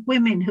range of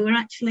women who are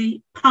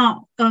actually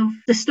part of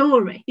the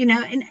story. You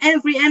know, in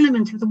every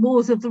element of the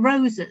Wars of the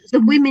Roses,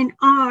 the women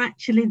are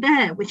actually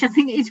there, which I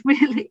think is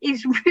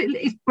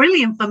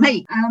brilliant for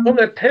me. Well,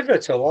 they're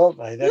pivotal, aren't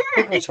they? They're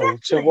pivotal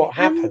to what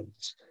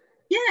happens.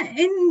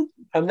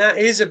 And that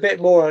is a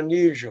bit more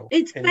unusual.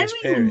 It's very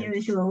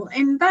unusual.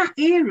 In that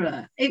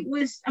era, it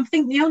was, I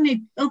think, the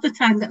only other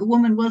time that a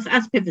woman was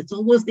as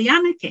pivotal was the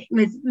anarchy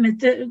with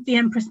the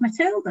Empress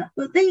Matilda.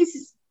 But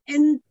these,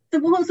 in the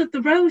Wars of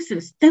the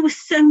Roses, there were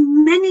so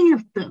many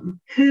of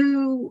them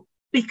who,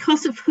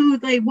 because of who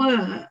they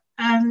were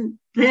and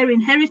their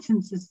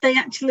inheritances, they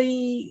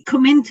actually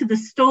come into the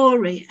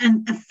story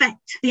and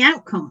affect the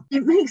outcome.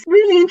 It makes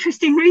really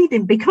interesting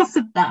reading because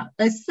of that.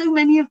 There's so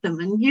many of them,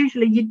 and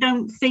usually you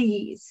don't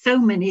see so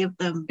many of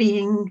them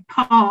being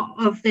part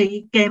of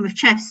the game of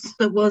chess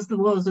that was the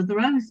Wars of the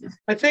Roses.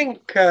 I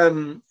think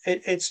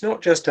it's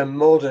not just a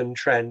modern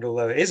trend,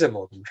 although it is a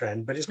modern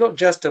trend, but it's not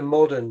just a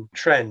modern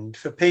trend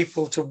for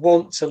people to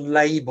want to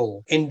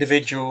label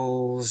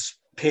individuals,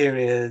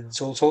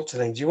 periods, all sorts of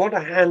things. You want a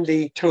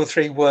handy 2 or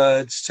 3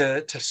 words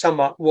to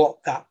sum up what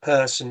that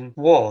person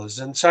was.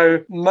 And so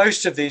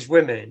most of these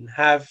women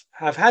have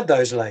had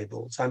those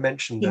labels. I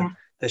mentioned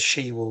the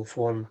she-wolf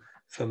one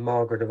for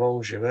Margaret of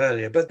Anjou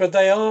earlier, but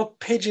they are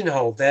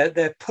pigeonholed.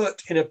 They're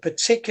put in a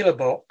particular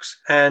box,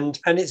 and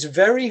it's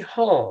very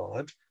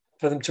hard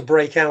for them to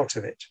break out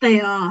of it.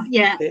 They are,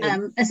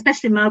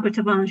 especially Margaret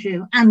of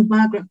Anjou and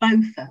Margaret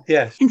Beaufort.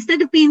 Yes.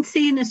 Instead of being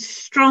seen as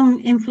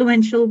strong,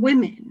 influential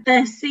women,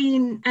 they're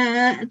seen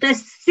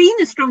as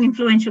strong,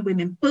 influential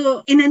women,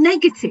 but in a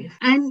negative.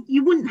 And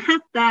you wouldn't have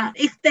that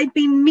if they'd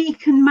been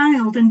meek and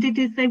mild and did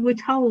as they were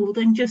told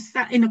and just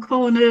sat in a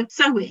corner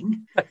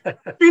sewing.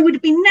 They would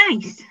have been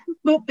nice.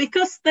 But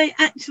because they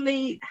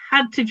actually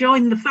had to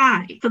join the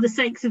fight for the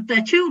sakes of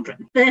their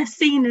children, they're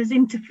seen as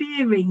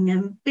interfering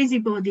and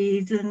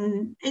busybodies,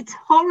 and it's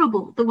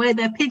horrible the way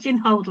they're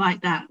pigeonholed like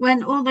that,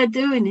 when all they're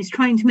doing is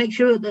trying to make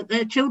sure that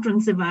their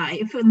children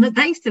survive and that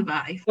they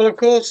survive. Well, of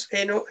course,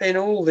 in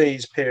all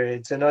these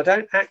periods, and I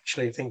don't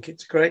actually think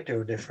it's a great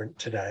deal different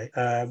today,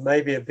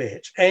 maybe a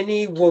bit,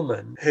 any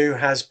woman who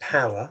has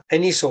power,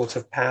 any sort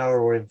of power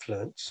or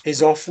influence,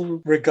 is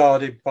often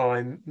regarded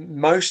by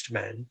most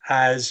men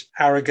as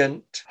arrogant,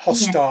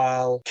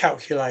 hostile,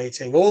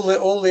 calculating,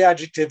 all the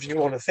adjectives you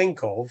want to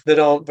think of that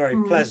aren't very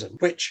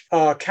pleasant, which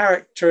are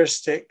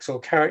characteristics or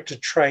character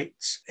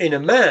traits in a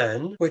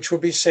man which will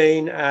be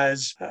seen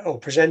as or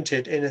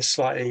presented in a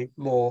slightly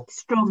more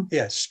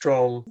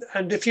strong.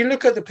 And if you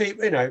look at the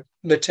people,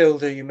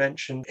 Matilda, you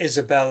mentioned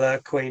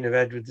Isabella, Queen of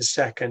Edward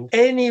II.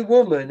 Any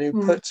woman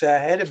who puts her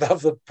head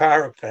above the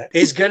parapet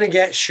is going to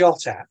get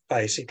shot at,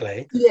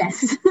 basically.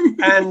 Yes.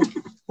 And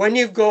when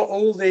you've got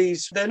all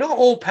these, they're not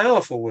all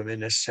powerful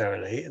women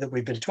necessarily that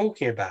we've been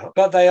talking about,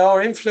 but they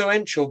are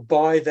influential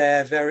by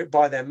their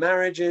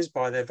marriages,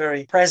 by their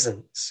very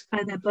presence.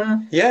 By their birth.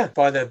 Yeah,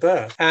 by their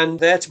birth. And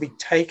they're to be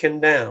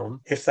taken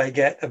down if they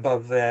get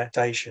above their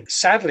station.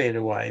 Sadly, in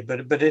a way,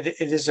 but it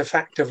is a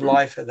fact of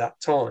life at that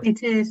time.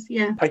 It is,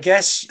 yeah. I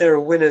guess there are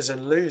winners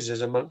and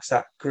losers amongst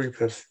that group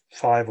of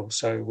 5 or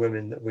so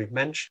women that we've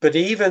mentioned. But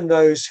even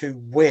those who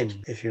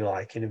win, if you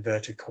like, in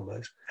inverted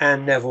commas,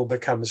 Anne Neville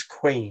becomes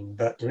queen.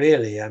 But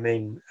really, I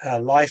mean, her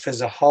life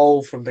as a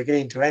whole from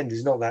beginning to end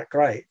is not that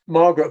great.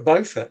 Margaret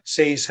Beaufort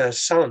sees her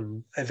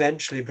son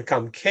eventually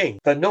become king,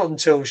 but not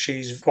until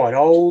she's quite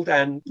old.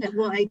 And at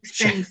what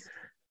expense?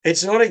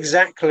 It's not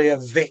exactly a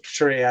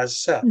victory as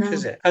such,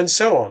 is it? And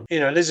so on.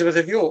 Elizabeth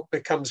of York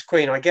becomes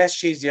queen. I guess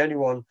she's the only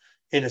one,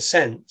 in a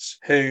sense,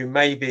 who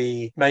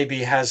maybe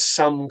has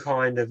some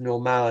kind of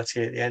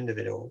normality at the end of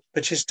it all.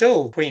 But she's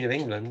still Queen of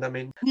England. I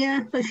mean...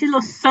 Yeah, but she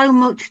lost so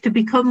much to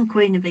become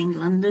Queen of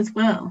England as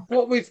well.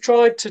 What we've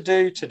tried to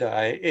do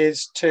today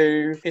is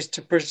to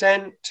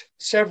present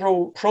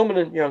several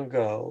prominent young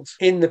girls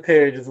in the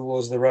period of the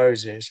Wars of the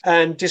Roses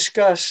and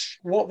discuss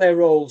what their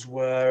roles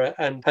were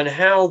and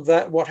how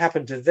what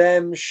happened to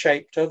them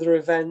shaped other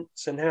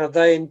events and how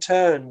they in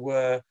turn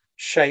were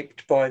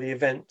shaped by the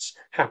events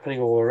happening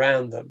all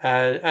around them,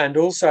 and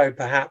also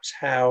perhaps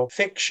how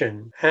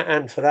fiction,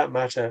 and for that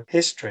matter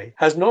history,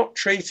 has not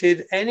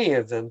treated any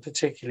of them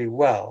particularly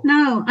well.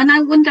 No, and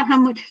I wonder how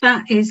much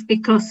that is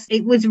because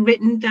it was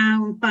written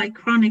down by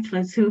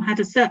chroniclers who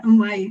had a certain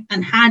way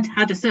and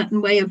had a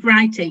certain way of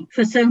writing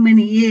for so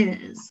many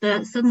years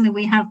that suddenly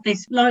we have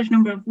this large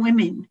number of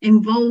women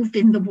involved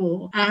in the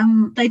war.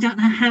 They don't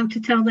know how to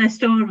tell their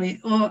story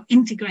or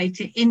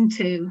integrate it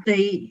into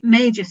the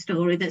major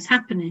story that's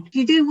happening.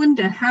 You do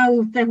wonder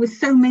how there were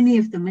so many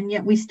of them and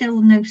yet we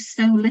still know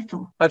so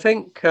little. I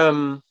think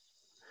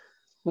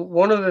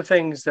one of the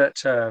things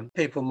that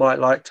people might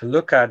like to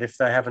look at if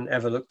they haven't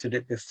ever looked at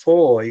it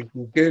before, you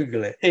can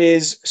Google it,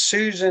 is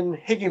Susan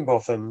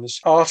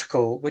Higginbotham's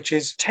article, which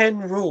is 10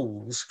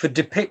 rules for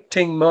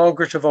depicting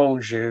Margaret of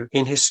Anjou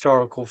in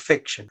historical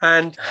fiction.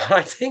 And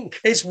I think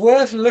it's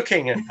worth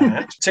looking at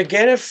that to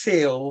get a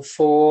feel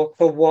for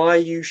why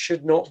you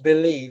should not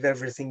believe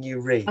everything you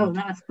read. Oh,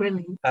 that's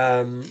brilliant.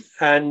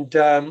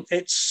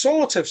 It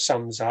sort of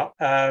sums up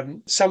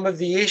some of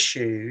the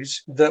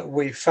issues that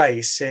we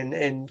face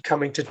in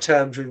coming to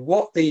terms with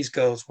what these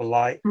girls were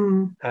like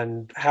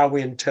and how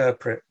we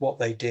interpret what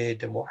they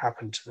did and what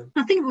happened to them.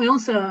 I think we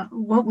also,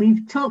 what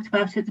we've talked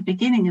about at the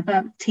beginning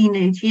about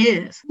teenage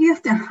years, you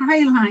have to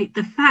highlight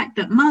the fact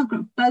that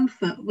Margaret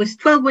Beaufort was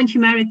 12 when she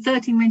married,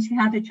 13 when she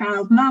had a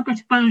child,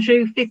 Margaret of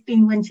Anjou,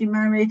 15 when she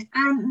married,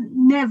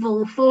 and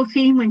Neville,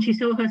 14 when she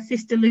saw her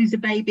sister lose a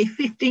baby,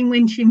 15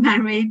 when she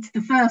married the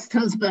first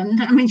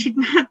husband. I mean, she'd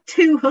had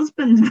 2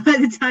 husbands by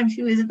the time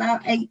she was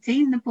about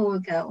 18, the poor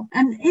girl.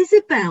 And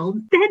Isabel,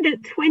 dead at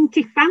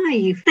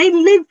 25. They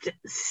lived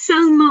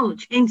so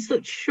much in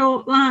such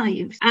short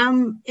lives.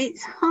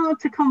 It's hard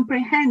to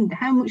comprehend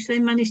how much they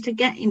managed to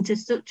get into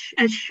such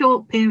a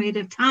short period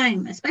of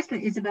time,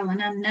 especially Isabel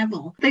and Anne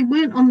Neville. They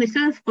weren't on this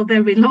earth for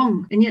very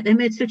long, and yet they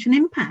made such an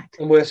impact.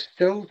 And we're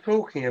still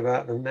talking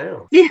about them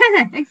now. Yeah,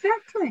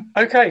 exactly.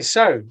 Okay,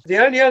 so the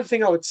only other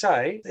thing I would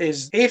say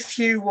is if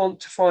you want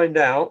to find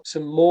out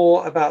some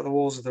more about the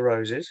Wars of the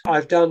Roses,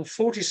 I've done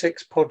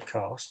 46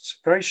 podcasts,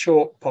 very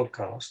short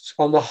podcasts,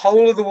 on the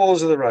whole of the Wars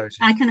of the Roses.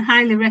 I can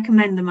highly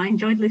recommend them. I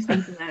enjoyed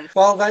listening to those.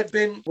 Well, they've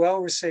been well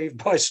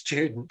received by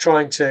students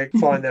trying to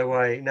find their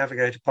way,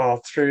 navigate a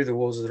path through the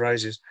Wars of the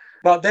Roses.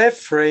 But they're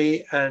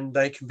free and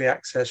they can be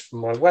accessed from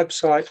my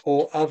website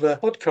or other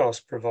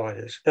podcast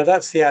providers. Now,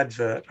 that's the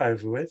advert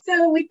over with.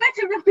 So we'd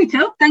better wrap it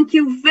up. Thank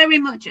you very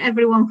much,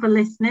 everyone, for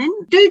listening.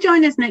 Do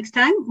join us next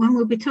time when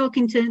we'll be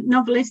talking to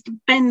novelist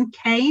Ben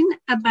Kane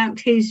about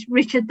his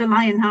Richard the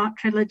Lionheart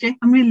trilogy.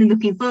 I'm really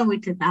looking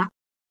forward to that.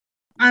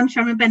 I'm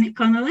Sharon Bennett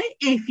Connolly.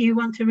 If you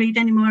want to read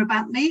any more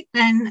about me,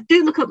 then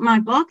do look up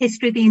my blog,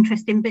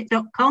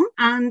 historytheinterestingbit.com,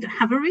 and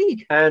have a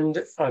read.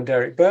 And I'm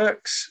Derek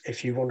Burks.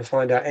 If you want to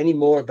find out any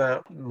more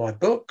about my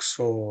books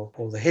or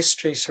the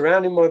history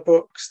surrounding my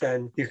books,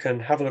 then you can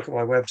have a look at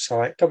my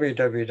website,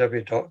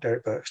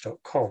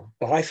 www.derekburks.com.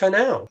 Bye for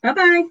now.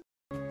 Bye-bye.